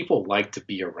that people like to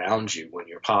be around you when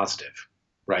you're positive,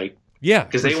 right? Yeah,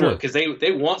 because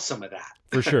they want some of that.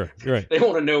 For sure. Right. They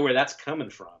want to know where that's coming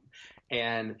from.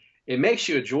 And it makes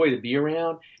you a joy to be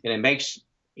around, and it makes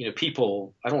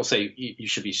people. I don't say you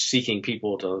should be seeking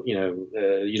people to,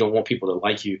 you don't want people to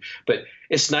like you, but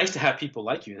it's nice to have people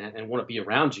like you and want to be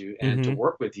around you and to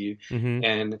work with you.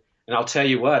 And I'll tell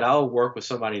you what, I'll work with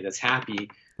somebody that's happy,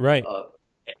 right,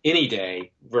 any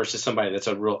day versus somebody that's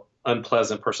a real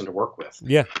unpleasant person to work with.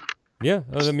 Yeah.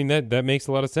 I mean, that makes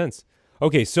a lot of sense.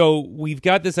 Okay, so we've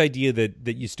got this idea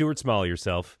that you Stuart Smalley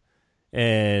yourself,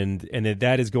 and that's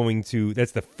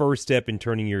the first step in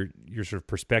turning your sort of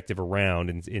perspective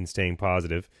around and in staying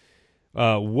positive.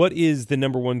 What is the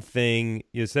number one thing?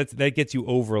 So that gets you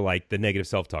over like the negative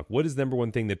self-talk. What is the number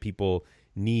one thing that people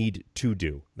need to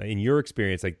do in your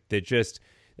experience? Like that, just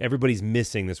everybody's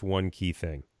missing this one key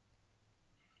thing.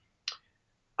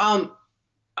 I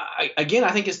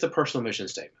think it's the personal mission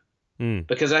statement.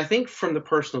 Because I think from the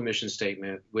personal mission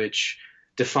statement, which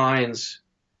defines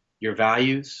your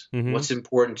values, what's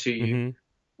important to you,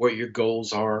 what your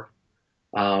goals are,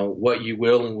 what you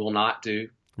will and will not do,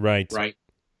 right,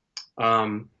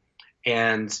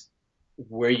 and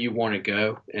where you want to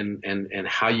go and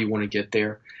how you want to get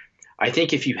there. I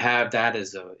think if you have that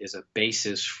as a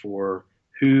basis for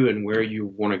who and where you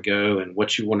want to go and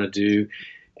what you want to do,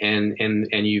 and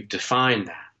you've defined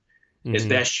that as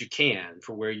best you can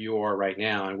for where you are right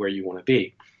now and where you want to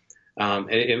be.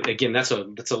 And again, that's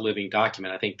a living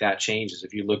document. I think that changes.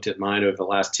 If you looked at mine over the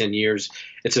last 10 years,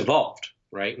 it's evolved,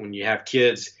 right? When you have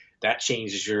kids, that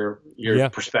changes your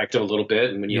perspective a little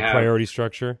bit. And when you have priority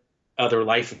structure, other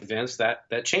life events,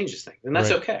 that changes things, and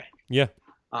that's okay. Yeah.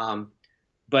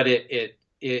 But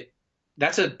it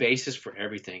that's a basis for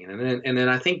everything. And then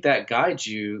I think that guides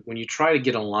you when you try to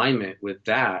get alignment with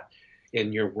that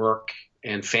in your work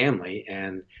and family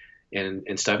and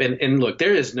stuff. And look,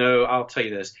 I'll tell you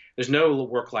this, there's no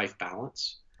work-life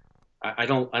balance. I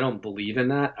don't believe in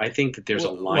that. I think that there's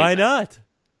alignment. Why not?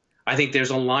 I think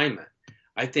there's alignment.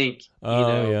 I think,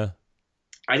 I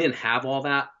didn't have all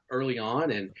that early on,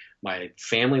 and my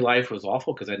family life was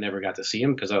awful because I never got to see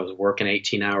them because I was working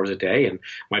 18 hours a day, and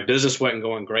my business wasn't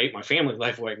going great. My family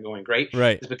life wasn't going great.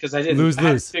 Right. It's because I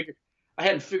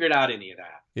hadn't figured out any of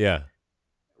that. Yeah.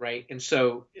 Right. And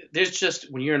so there's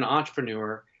just, when you're an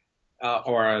entrepreneur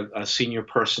or a senior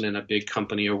person in a big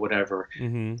company or whatever,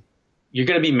 you're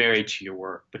going to be married to your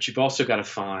work, but you've also got to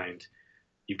find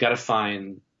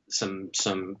some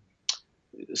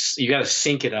you got to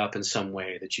sync it up in some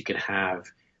way that you can have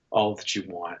all that you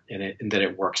want and that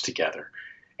it works together.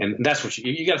 And that's what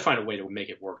you got to find a way to make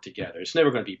it work together. It's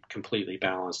never going to be completely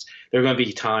balanced. There are going to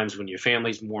be times when your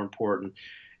family's more important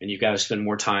and you've got to spend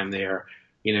more time there.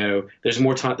 There's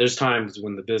more time. There's times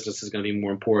when the business is going to be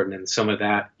more important, and some of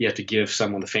that you have to give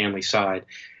some on the family side.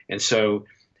 And so,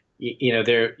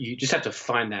 you just have to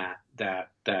find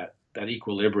that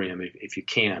equilibrium if you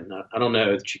can. I don't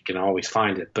know that you can always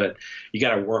find it, but you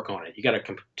got to work on it. You got to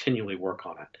continually work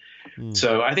on it.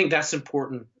 So I think that's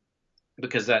important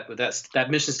because that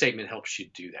mission statement helps you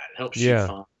do that. It helps you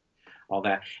find all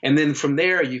that, and then from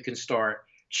there you can start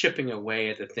chipping away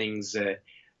at the things that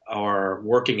are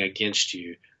working against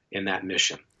you in that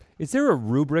mission. Is there a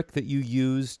rubric that you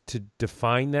use to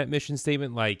define that mission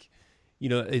statement? Like,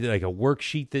 like a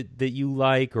worksheet that you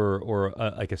like, or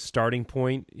like a starting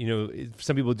point?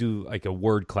 Some people do like a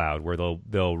word cloud where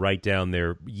they'll write down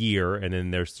their year and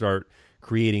then they'll start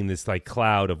creating this like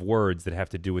cloud of words that have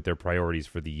to do with their priorities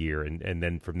for the year. And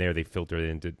then from there they filter it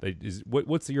into,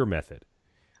 what's your method?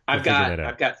 I've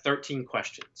got 13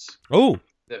 questions. Oh,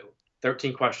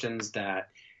 13 questions that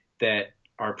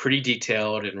are pretty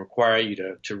detailed and require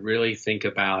you to really think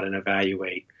about and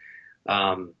evaluate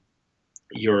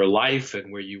your life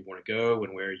and where you want to go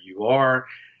and where you are,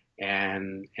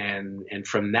 and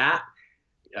from that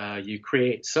you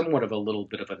create somewhat of a little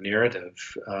bit of a narrative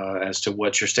as to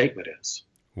what your statement is.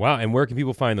 Wow! And where can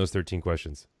people find those 13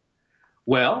 questions?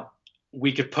 Well,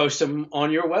 we could post them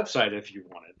on your website if you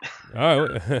wanted.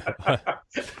 Oh,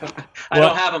 I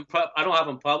don't have them. I don't have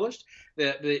them published.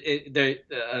 There's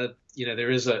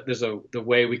the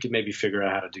way we could maybe figure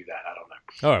out how to do that. I don't know.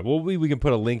 all right. Well, we can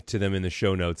put a link to them in the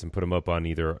show notes and put them up on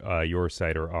either your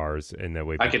site or ours, and that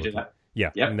way I could do that.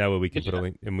 Yeah, Yep. and that way we can put a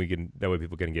link, and that way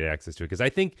people can get access to it. Because I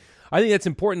think that's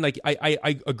important. Like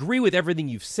I agree with everything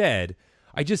you've said.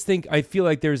 I feel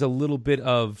like there's a little bit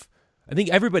of, I think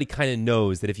everybody kind of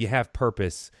knows that if you have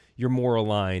purpose, you're more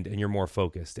aligned and you're more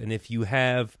focused. And if you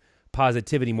have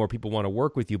positivity, more people want to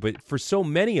work with you. But for so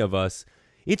many of us,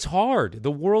 it's hard.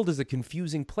 The world is a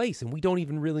confusing place, and we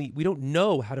don't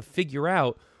know how to figure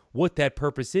out what that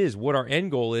purpose is, what our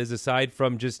end goal is, aside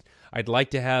from just, I'd like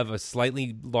to have a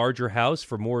slightly larger house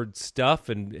for more stuff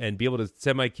and be able to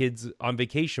send my kids on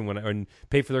vacation and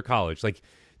pay for their college. Like,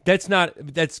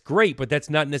 that's great, but that's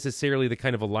not necessarily the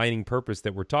kind of aligning purpose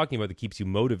that we're talking about that keeps you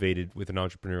motivated with an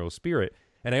entrepreneurial spirit.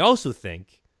 And I also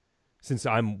think, since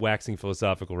I'm waxing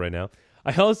philosophical right now,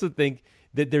 I also think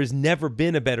that there's never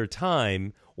been a better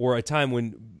time, or a time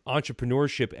when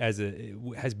entrepreneurship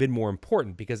has been more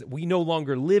important, because we no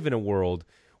longer live in a world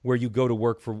where you go to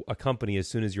work for a company as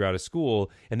soon as you're out of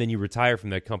school and then you retire from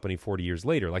that company 40 years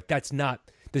later. Like, that's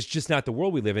just not the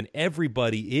world we live in.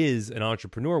 Everybody is an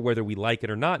entrepreneur, whether we like it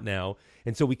or not now.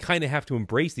 And so we kind of have to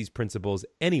embrace these principles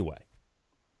anyway.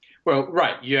 Well,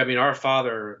 right. I mean, our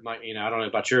father, I don't know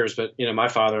about yours, but, my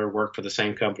father worked for the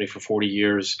same company for 40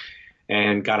 years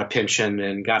and got a pension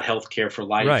and got health care for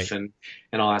life, right, and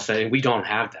all that stuff. And we don't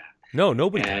have that. No,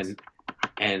 nobody does.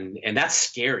 And that's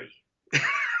scary,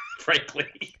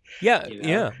 frankly. Yeah,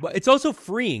 yeah. But it's also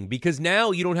freeing, because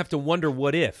now you don't have to wonder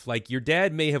what if. Like, your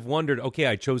dad may have wondered, okay,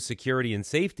 I chose security and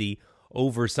safety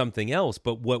over something else.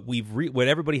 But what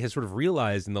everybody has sort of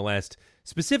realized in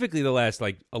specifically the last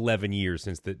like 11 years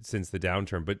since the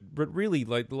downturn, but really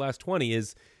like the last 20,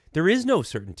 is there is no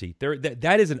certainty.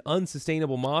 That is an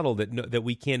unsustainable model that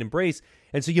we can't embrace.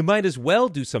 And so you might as well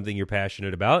do something you're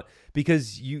passionate about,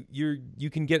 because you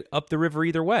can get up the river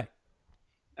either way.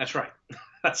 That's right.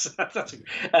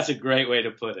 That's a great way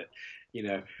to put it.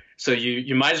 So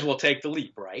you might as well take the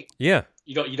leap, right? Yeah.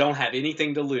 You don't have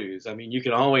anything to lose. I mean, you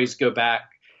can always go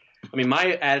back. I mean,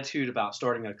 my attitude about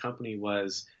starting a company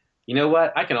was, you know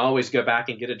what? I can always go back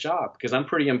and get a job because I'm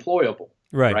pretty employable.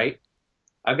 Right.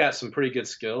 I've got some pretty good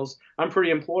skills. I'm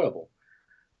pretty employable.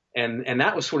 And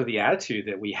that was sort of the attitude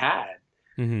that we had.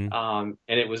 Mm-hmm.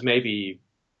 And it was maybe,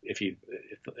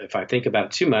 if I think about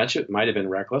it too much, it might have been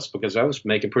reckless, because I was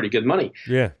making pretty good money.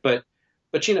 Yeah. But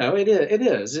it's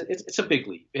a big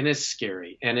leap, and it's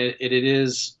scary, and it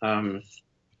is. And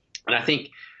I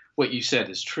think what you said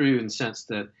is true in the sense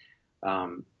that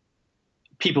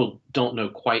people don't know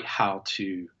quite how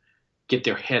to get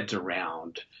their heads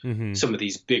around mm-hmm. some of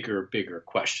these bigger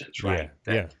questions, right?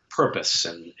 Yeah. Purpose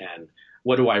and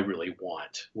what do I really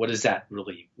want? What is that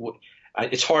really?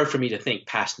 It's hard for me to think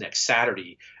past next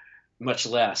Saturday, much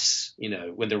less,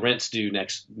 when the rent's due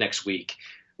next week,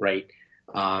 right?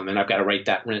 And I've got to write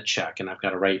that rent check, and I've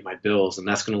got to write my bills, and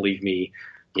that's going to leave me,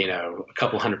 a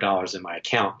couple $100 in my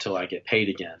account till I get paid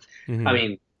again. Mm-hmm. I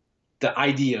mean, the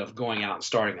idea of going out and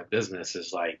starting a business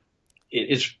is like,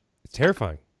 it's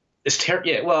terrifying. It's terrible.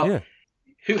 Yeah. Well,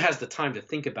 who has the time to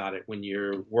think about it when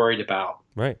you're worried about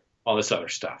all this other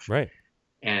stuff? Right.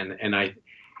 And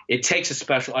it takes a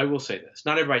special, I will say this,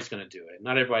 not everybody's going to do it.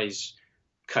 Not everybody's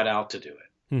cut out to do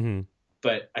it. Mm-hmm.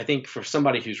 But I think for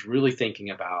somebody who's really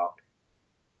thinking about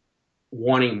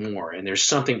wanting more, and there's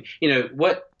something,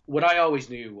 what I always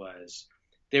knew was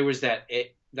there was that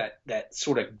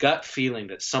sort of gut feeling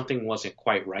that something wasn't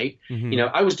quite right.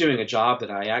 Mm-hmm. I was doing a job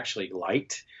that I actually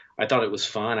liked. I thought it was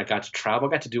fun. I got to travel.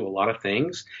 I got to do a lot of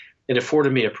things. It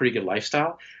afforded me a pretty good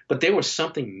lifestyle, but there was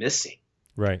something missing.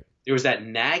 Right. There was that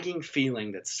nagging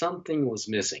feeling that something was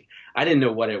missing. I didn't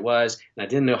know what it was, and I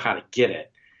didn't know how to get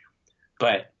it.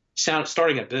 But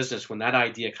starting a business, when that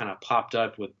idea kind of popped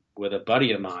up with a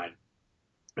buddy of mine,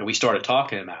 and we started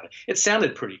talking about it, it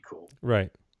sounded pretty cool.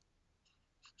 Right.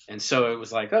 And so it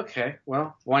was like, okay,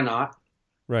 well, why not?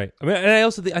 Right. I mean, and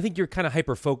I think you're kind of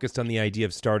hyper focused on the idea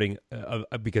of starting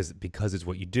because it's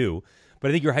what you do. But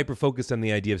I think you're hyper focused on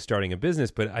the idea of starting a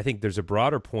business. But I think there's a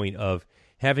broader point of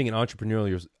having an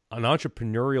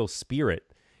entrepreneurial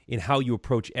spirit in how you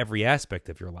approach every aspect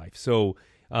of your life. So,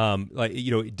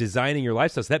 designing your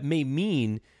lifestyle. So that may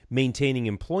mean maintaining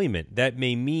employment. That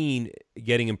may mean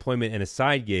getting employment and a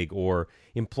side gig, or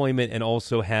employment and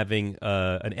also having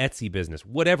an Etsy business,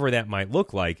 whatever that might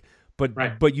look like.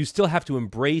 But you still have to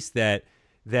embrace that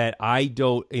I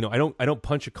don't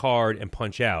punch a card and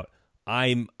punch out.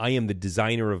 I am the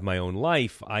designer of my own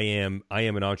life. I am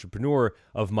an entrepreneur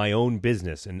of my own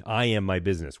business, and I am my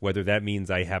business. Whether that means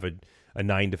I have a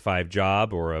 9-to-5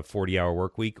 job or a 40-hour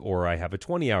work week, or I have a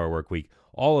 20-hour work week,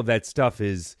 all of that stuff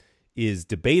is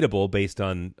debatable based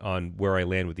on where I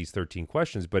land with these 13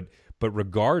 questions. But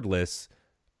regardless,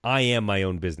 I am my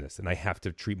own business, and I have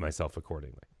to treat myself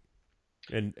accordingly,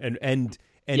 and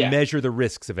measure the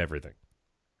risks of everything.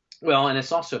 Well, and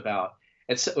it's also about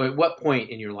at what point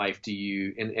in your life do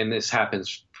you, and this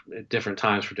happens at different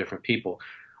times for different people,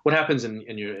 what happens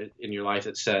in your life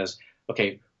that says,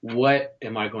 okay, what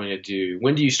am I going to do?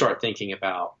 When do you start thinking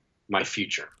about my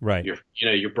future? Right.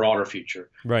 Your broader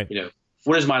future. Right.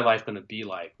 What is my life going to be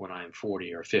like when I'm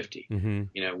 40 or 50?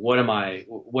 Mm-hmm.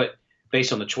 What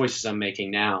based on the choices I'm making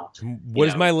now, what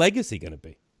is my legacy going to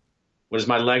be? What is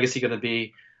my legacy going to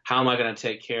be? How am I going to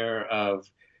take care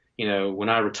of, when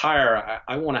I retire,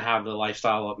 I want to have the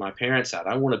lifestyle that my parents had.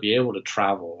 I want to be able to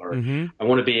travel, or I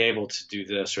want to be able to do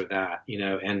this or that,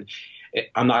 and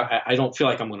I don't feel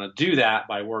like I'm going to do that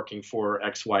by working for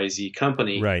XYZ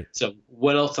company. Right. So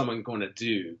what else am I going to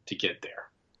do to get there?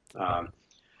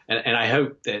 And I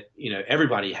hope that,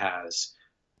 everybody has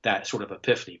that sort of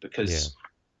epiphany, because,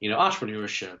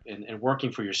 entrepreneurship and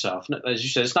working for yourself, as you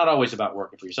said, it's not always about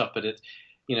working for yourself, but it's,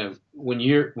 when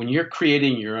you're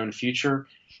creating your own future,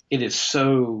 it is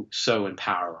so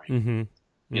empowering.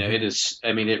 Mm-hmm. It is,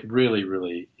 it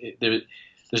really,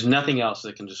 there's nothing else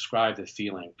that can describe the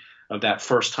feeling of that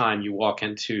first time you walk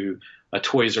into a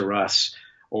Toys R Us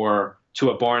or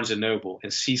to a Barnes & Noble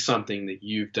and see something that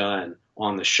you've done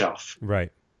on the shelf.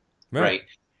 Right.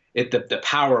 The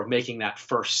power of making that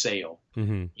first sale,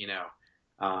 mm-hmm.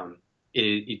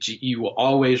 You will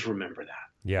always remember that.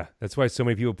 Yeah, that's why so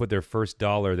many people put their first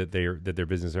dollar that their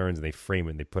business earns, and they frame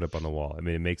it and they put it up on the wall. It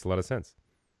makes a lot of sense.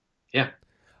 Yeah,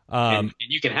 and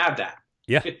you can have that.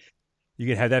 Yeah, you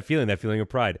can have that feeling of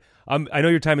pride. I know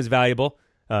your time is valuable,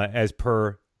 as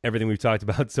per everything we've talked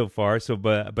about so far. So,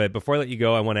 but before I let you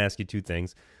go, I want to ask you two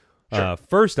things. Sure.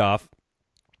 First off,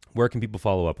 where can people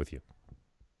follow up with you?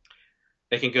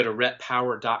 They can go to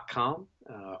rhettpower.com.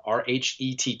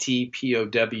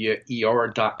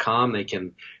 RHETTPOWER.com. They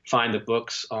can find the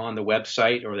books on the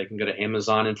website, or they can go to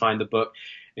Amazon and find the book.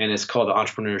 And it's called the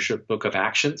Entrepreneurship Book of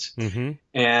Actions. Mm-hmm.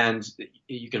 And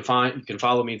you can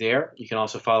follow me there. You can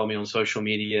also follow me on social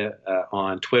media,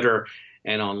 on Twitter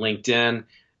and on LinkedIn.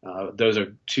 Those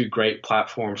are two great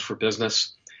platforms for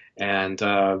business. And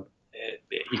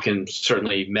you can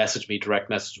certainly direct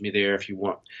message me there if you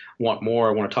want more,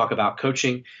 or want to talk about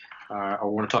coaching, or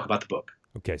want to talk about the book.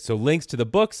 Okay, so links to the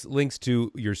books, links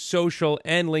to your social,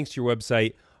 and links to your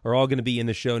website are all going to be in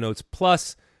the show notes.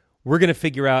 Plus, we're going to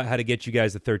figure out how to get you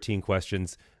guys the 13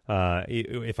 questions.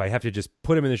 If I have to just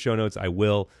put them in the show notes, I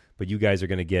will. But you guys are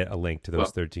going to get a link to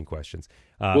those 13 questions.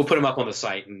 We'll put them up on the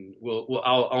site, and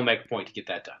I'll make a point to get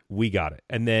that done. We got it.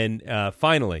 And then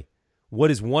finally, what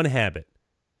is one habit?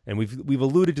 And we've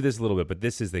alluded to this a little bit, but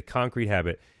this is the concrete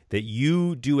habit that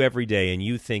you do every day, and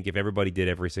you think if everybody did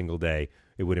every single day,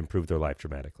 it would improve their life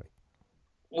dramatically.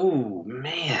 Oh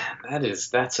man,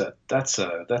 that's a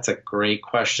great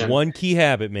question. One key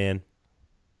habit, man.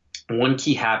 One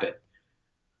key habit.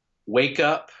 Wake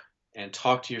up and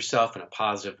talk to yourself in a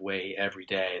positive way every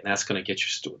day, and that's going to get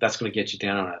you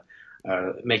down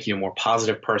on make you a more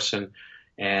positive person,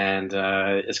 and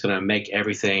it's going to make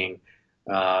everything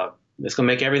better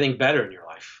in your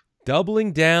life.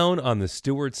 Doubling down on the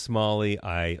Stuart Smalley,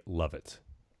 I love it.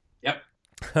 Yep.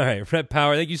 All right, Rhett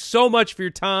Power, thank you so much for your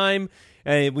time,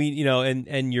 and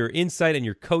and your insight and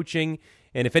your coaching.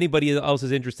 And if anybody else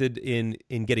is interested in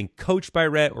getting coached by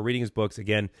Rhett or reading his books,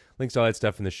 again, links to all that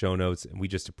stuff in the show notes. And we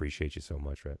just appreciate you so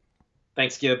much, Rhett.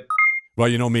 Thanks, Gib. Well,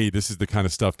 you know me. This is the kind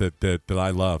of stuff that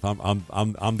I love.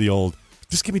 I'm the old.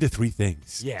 Just give me the three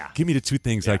things. Yeah. Give me the two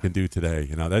things I can do today.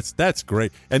 That's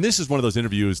great. And this is one of those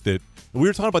interviews that we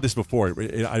were talking about this before.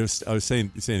 I was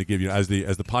saying to Gib, as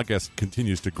the podcast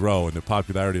continues to grow and the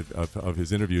popularity of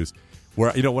his interviews,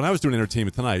 where when I was doing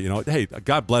Entertainment Tonight, hey,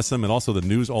 God bless them, and also the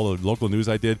news, all the local news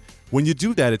I did. When you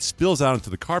do that, it spills out into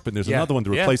the carpet, and there's another one to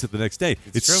replace it the next day.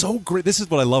 It's so great. This is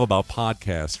what I love about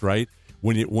podcasts, right?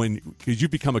 Because you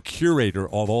become a curator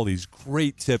of all these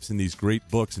great tips and these great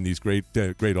books and these great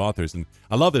authors, and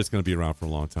I love that it's going to be around for a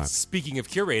long time. Speaking of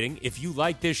curating, if you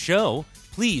like this show,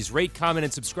 please rate, comment,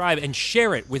 and subscribe, and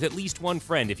share it with at least one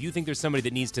friend. If you think there's somebody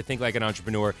that needs to think like an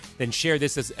entrepreneur, then share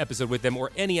this episode with them,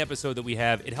 or any episode that we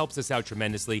have. It helps us out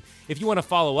tremendously. If you want to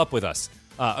follow up with us,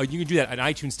 Or you can do that on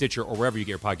iTunes, Stitcher, or wherever you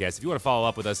get your podcasts. If you want to follow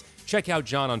up with us, check out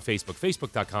John on Facebook,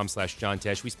 facebook.com/John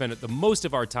Tesh. We spend the most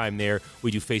of our time there.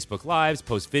 We do Facebook Lives,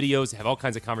 post videos, have all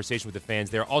kinds of conversation with the fans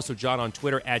there. Also, John on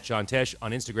Twitter, @John Tesh,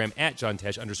 on Instagram,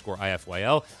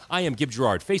 @JohnTesh_IFYL. I am Gib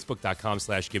Gerard,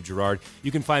 facebook.com/Gib Gerard.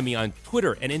 You can find me on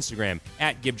Twitter and Instagram,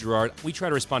 @Gib Gerard. We try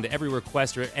to respond to every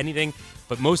request or anything,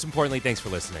 but most importantly, thanks for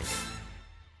listening.